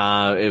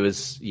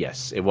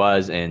 It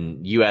was.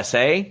 And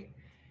USA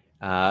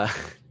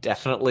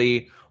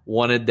definitely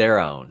wanted their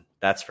own.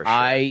 That's for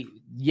sure.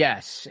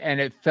 Yes, and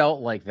it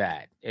felt like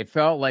that. It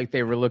felt like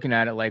they were looking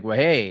at it like, well,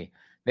 hey,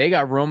 they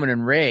got Roman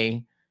and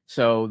Ray,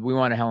 so we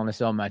want a Hell in a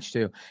Cell match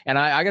too. And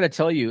I got to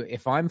tell you,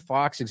 if I'm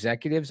Fox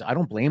executives, I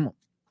don't blame them,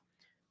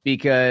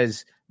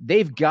 because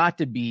they've got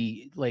to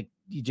be like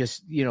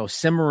just,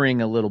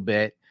 simmering a little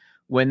bit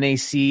when they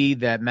see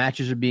that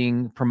matches are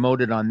being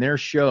promoted on their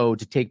show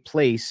to take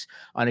place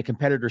on a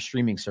competitor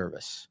streaming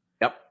service.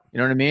 Yep. You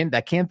know what I mean?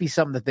 That can't be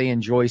something that they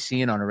enjoy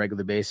seeing on a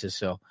regular basis.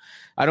 So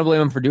I don't blame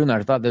them for doing that.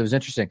 I thought that was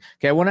interesting.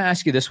 Okay, I want to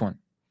ask you this one.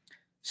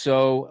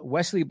 So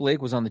Wesley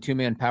Blake was on the Two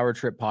Man Power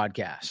Trip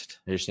podcast.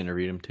 I just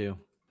interviewed him too.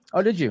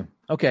 Oh, did you?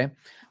 Okay.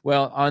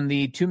 Well, on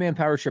the Two Man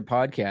Power Trip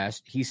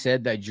podcast, he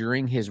said that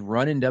during his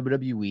run in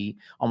WWE,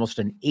 almost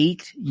an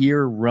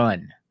 8-year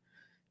run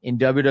in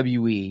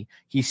WWE,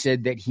 he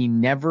said that he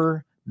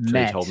never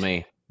met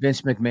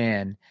Vince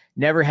McMahon,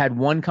 never had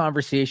one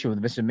conversation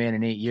with Vince McMahon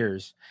in 8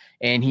 years.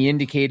 And he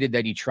indicated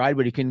that he tried,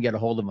 but he couldn't get a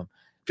hold of him.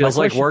 Feels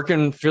like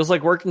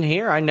working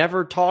here. I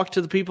never talked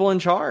to the people in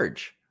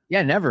charge.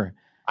 Yeah, never.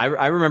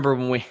 I remember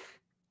when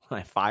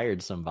I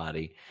fired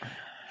somebody,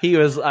 I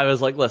was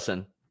like,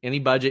 listen, any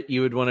budget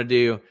you would want to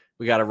do,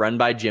 we got to run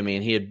by Jimmy.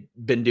 And he had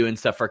been doing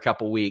stuff for a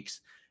couple weeks.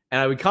 And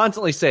I would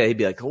constantly say, he'd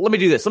be like, let me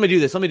do this. And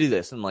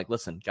I'm like,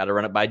 listen, got to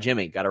run it by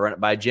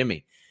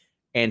Jimmy.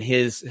 And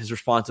his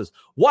response is,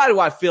 why do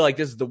I feel like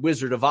this is the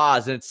Wizard of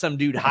Oz and it's some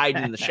dude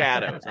hiding in the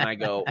shadows? And I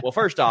go, well,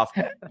 first off,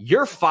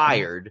 you're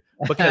fired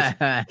because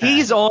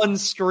he's on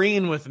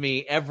screen with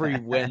me every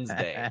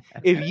Wednesday.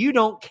 If you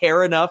don't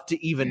care enough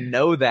to even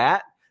know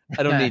that,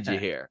 I don't need you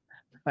here.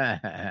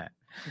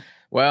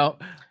 Well,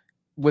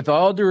 with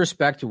all due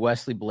respect to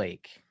Wesley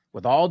Blake,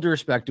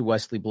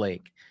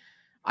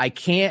 I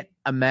can't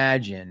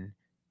imagine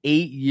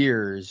 8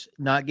 years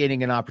not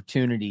getting an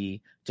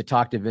opportunity to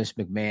talk to Vince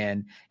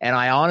McMahon. And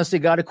I honestly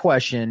got to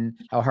question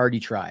how hard he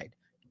tried.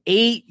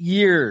 8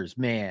 years,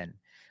 man.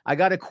 I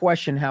got to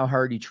question how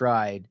hard he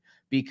tried,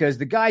 because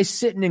the guy's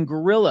sitting in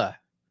Gorilla.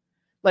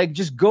 Like,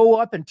 just go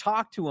up and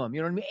talk to him.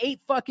 You know what I mean?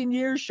 8 fucking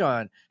years,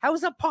 Sean. How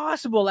is that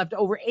possible? After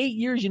over 8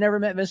 years, you never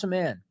met Vince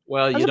McMahon.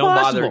 Well, you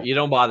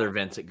don't bother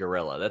Vince at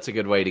Gorilla. That's a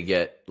good way to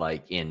get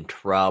in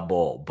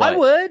trouble. But I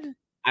would.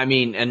 I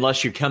mean,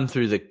 unless you come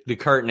through the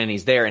curtain and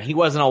he's there, and he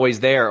wasn't always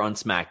there on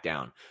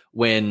SmackDown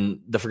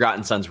when the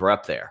Forgotten Sons were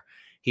up there.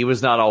 He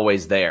was not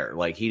always there.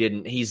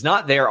 He's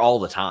not there all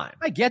the time.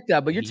 I get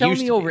that, but you're telling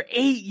me over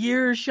 8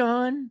 years,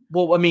 Sean?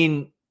 Well, I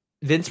mean,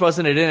 Vince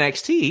wasn't at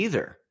NXT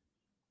either.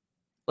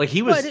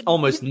 He was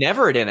almost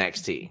never at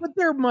NXT. But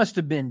there must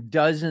have been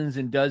dozens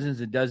and dozens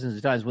and dozens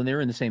of times when they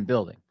were in the same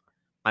building.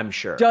 I'm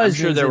sure.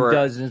 Dozens there were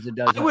dozens and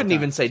dozens. I wouldn't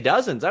even say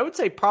dozens. I would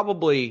say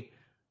probably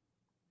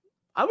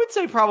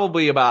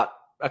about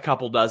a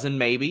couple dozen,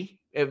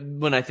 maybe,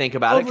 when I think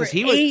about it. Because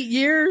he was 8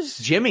 years.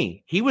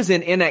 Jimmy, he was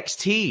in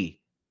NXT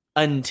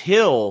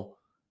until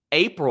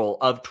April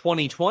of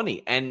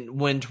 2020. And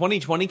when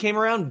 2020 came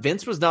around,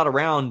 Vince was not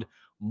around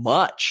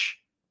much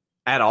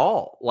at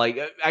all.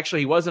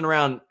 Actually, he wasn't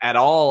around at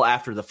all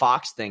after the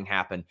Fox thing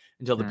happened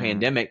until the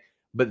pandemic.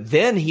 But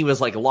then he was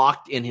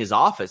locked in his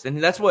office.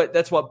 And that's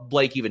what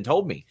Blake even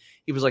told me.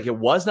 He was like, it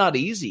was not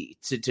easy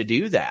to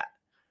do that.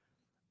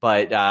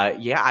 But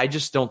I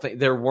just don't think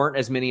there weren't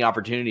as many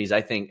opportunities, I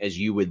think, as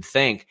you would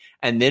think.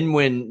 And then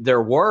when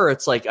there were,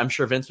 it's I'm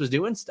sure Vince was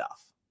doing stuff.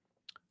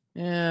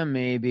 Yeah,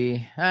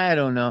 maybe. I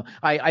don't know.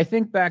 I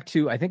think back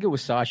to, I think it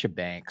was Sasha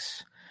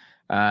Banks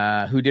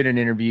who did an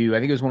interview. I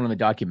think it was one of the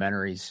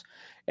documentaries.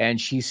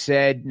 And she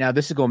said, now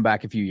this is going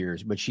back a few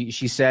years, but she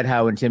said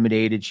how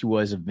intimidated she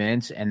was of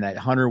Vince and that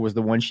Hunter was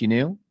the one she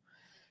knew.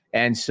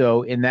 And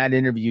so in that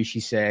interview, she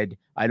said,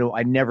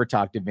 I never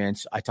talked to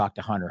Vince. I talked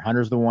to Hunter.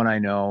 Hunter's the one I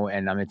know,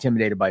 and I'm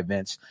intimidated by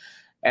Vince.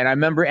 And I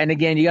remember, and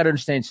again, you got to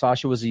understand,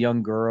 Sasha was a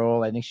young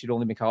girl. I think she'd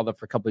only been called up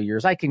for a couple of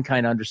years. I can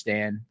kind of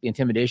understand the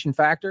intimidation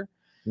factor.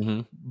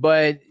 Mm-hmm.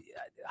 But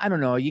I don't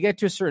know. You get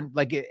to a certain,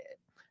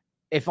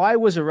 if I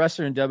was a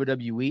wrestler in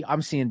WWE,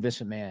 I'm seeing Vince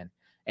McMahon.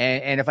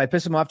 And if I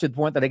piss him off to the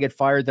point that I get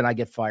fired, then I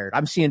get fired.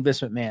 I'm seeing Vince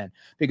McMahon,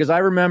 because I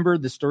remember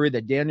the story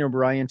that Daniel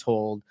Bryan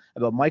told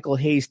about Michael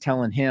Hayes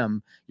telling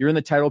him, you're in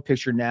the title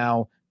picture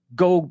now,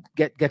 go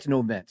get to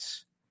know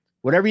Vince.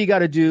 Whatever you got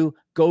to do,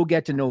 go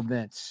get to know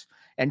Vince.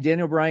 And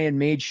Daniel Bryan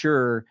made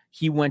sure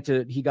he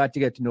got to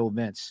get to know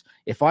Vince.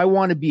 If I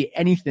want to be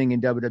anything in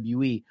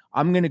WWE,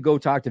 I'm going to go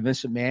talk to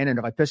Vince McMahon. And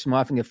if I piss him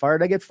off and get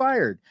fired, I get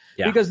fired.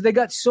 Yeah. Because they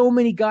got so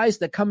many guys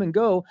that come and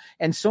go.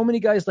 And so many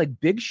guys like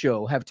Big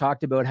Show have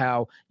talked about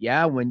how,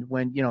 when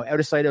out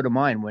of sight, out of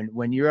mind,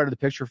 when you're out of the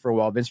picture for a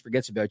while, Vince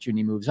forgets about you and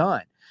he moves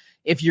on.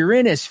 If you're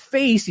in his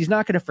face, he's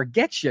not going to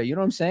forget you. You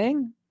know what I'm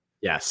saying?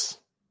 Yes.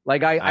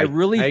 I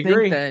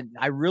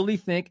really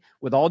think,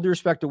 with all due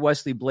respect to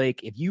Wesley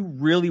Blake, if you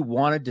really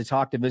wanted to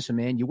talk to Vince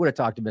McMahon, you would have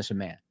talked to Vince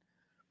McMahon.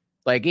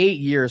 8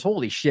 years,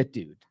 holy shit,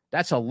 dude.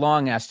 That's a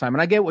long ass time.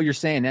 And I get what you're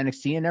saying,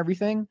 NXT and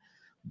everything.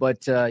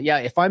 But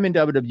if I'm in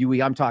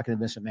WWE, I'm talking to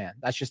Vince McMahon.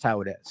 That's just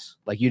how it is.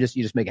 You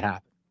just make it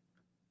happen.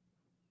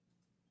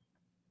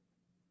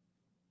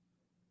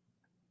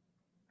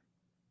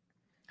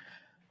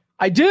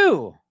 I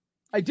do.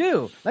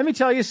 Let me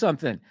tell you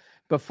something.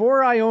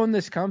 Before I owned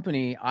this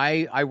company,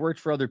 I worked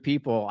for other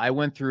people. I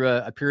went through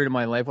a period of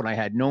my life when I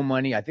had no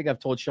money. I think I've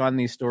told Sean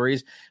these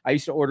stories. I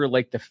used to order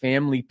like the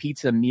family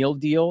pizza meal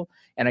deal,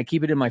 and I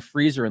keep it in my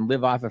freezer and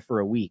live off it for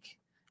a week.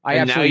 I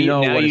absolutely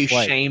know what it's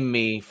like. Shame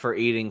me for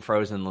eating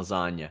frozen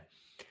lasagna.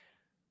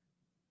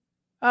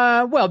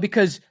 Well,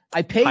 because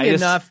I pay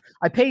enough.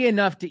 I pay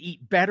enough to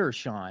eat better,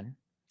 Sean.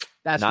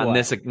 That's not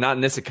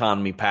in this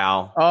economy,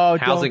 pal. Oh,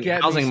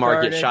 housing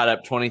market shot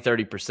up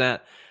 20-30%.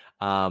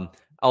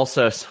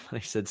 Also,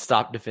 somebody said,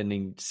 stop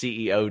defending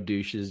CEO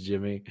douches,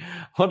 Jimmy.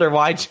 Wonder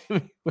why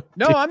Jimmy would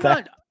do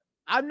that.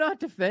 I'm not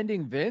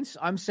defending Vince.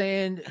 I'm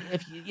saying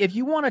if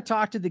you want to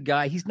talk to the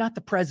guy, he's not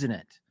the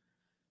president.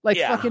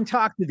 Fucking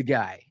talk to the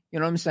guy. You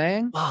know what I'm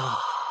saying?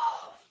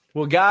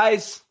 Well,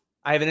 guys,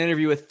 I have an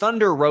interview with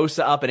Thunder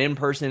Rosa up, an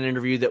in-person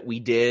interview that we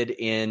did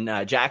in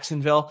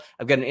Jacksonville.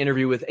 I've got an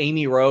interview with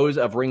Amy Rose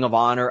of Ring of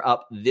Honor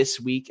up this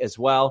week as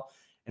well.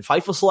 And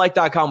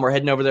FightfulSelect.com, we're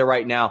heading over there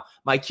right now.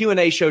 My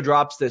Q&A show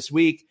drops this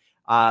week.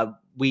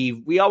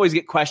 We always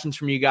get questions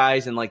from you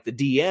guys and like the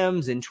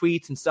DMs and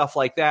tweets and stuff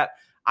like that.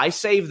 I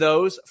save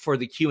those for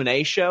the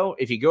Q&A show.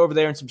 If you go over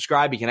there and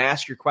subscribe, you can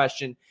ask your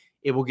question.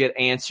 It will get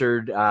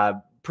answered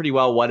pretty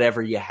well,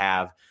 whatever you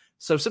have.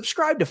 So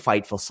subscribe to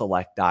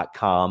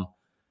FightfulSelect.com.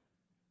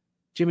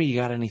 Jimmy, you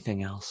got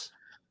anything else?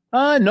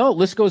 No,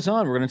 list goes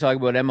on. We're going to talk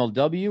about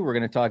MLW. We're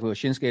going to talk about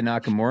Shinsuke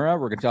Nakamura.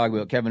 We're going to talk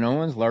about Kevin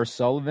Owens, Lars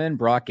Sullivan,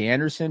 Brock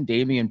Anderson,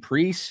 Damian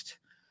Priest,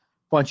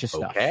 bunch of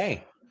stuff.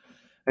 Okay.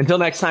 Until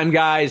next time,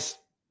 guys,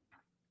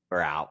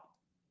 we're out.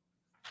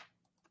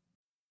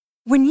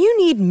 When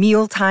you need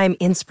mealtime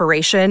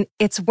inspiration,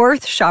 it's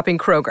worth shopping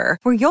Kroger,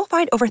 where you'll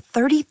find over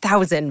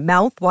 30,000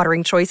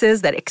 mouth-watering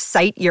choices that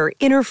excite your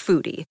inner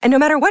foodie. And no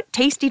matter what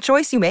tasty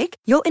choice you make,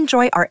 you'll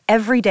enjoy our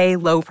everyday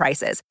low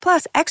prices,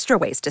 plus extra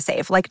ways to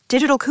save, like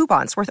digital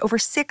coupons worth over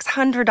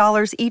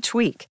 $600 each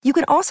week. You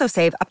can also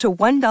save up to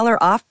 $1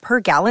 off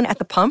per gallon at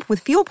the pump with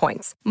fuel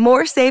points.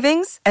 More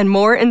savings and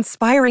more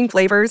inspiring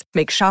flavors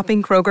make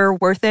shopping Kroger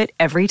worth it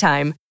every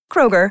time.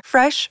 Kroger,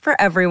 fresh for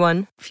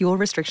everyone. Fuel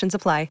restrictions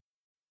apply.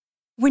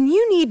 When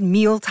you need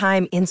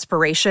mealtime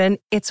inspiration,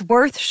 it's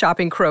worth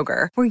shopping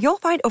Kroger, where you'll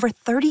find over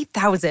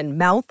 30,000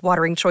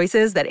 mouth-watering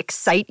choices that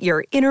excite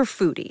your inner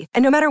foodie.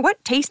 And no matter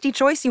what tasty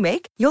choice you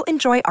make, you'll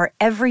enjoy our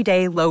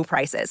everyday low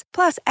prices,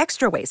 plus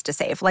extra ways to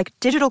save, like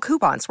digital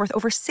coupons worth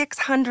over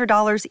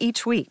 $600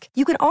 each week.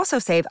 You can also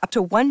save up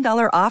to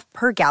 $1 off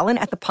per gallon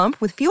at the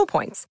pump with fuel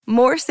points.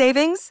 More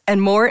savings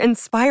and more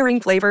inspiring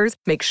flavors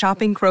make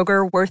shopping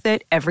Kroger worth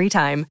it every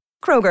time.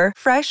 Kroger,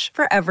 fresh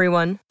for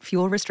everyone.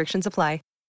 Fuel restrictions apply.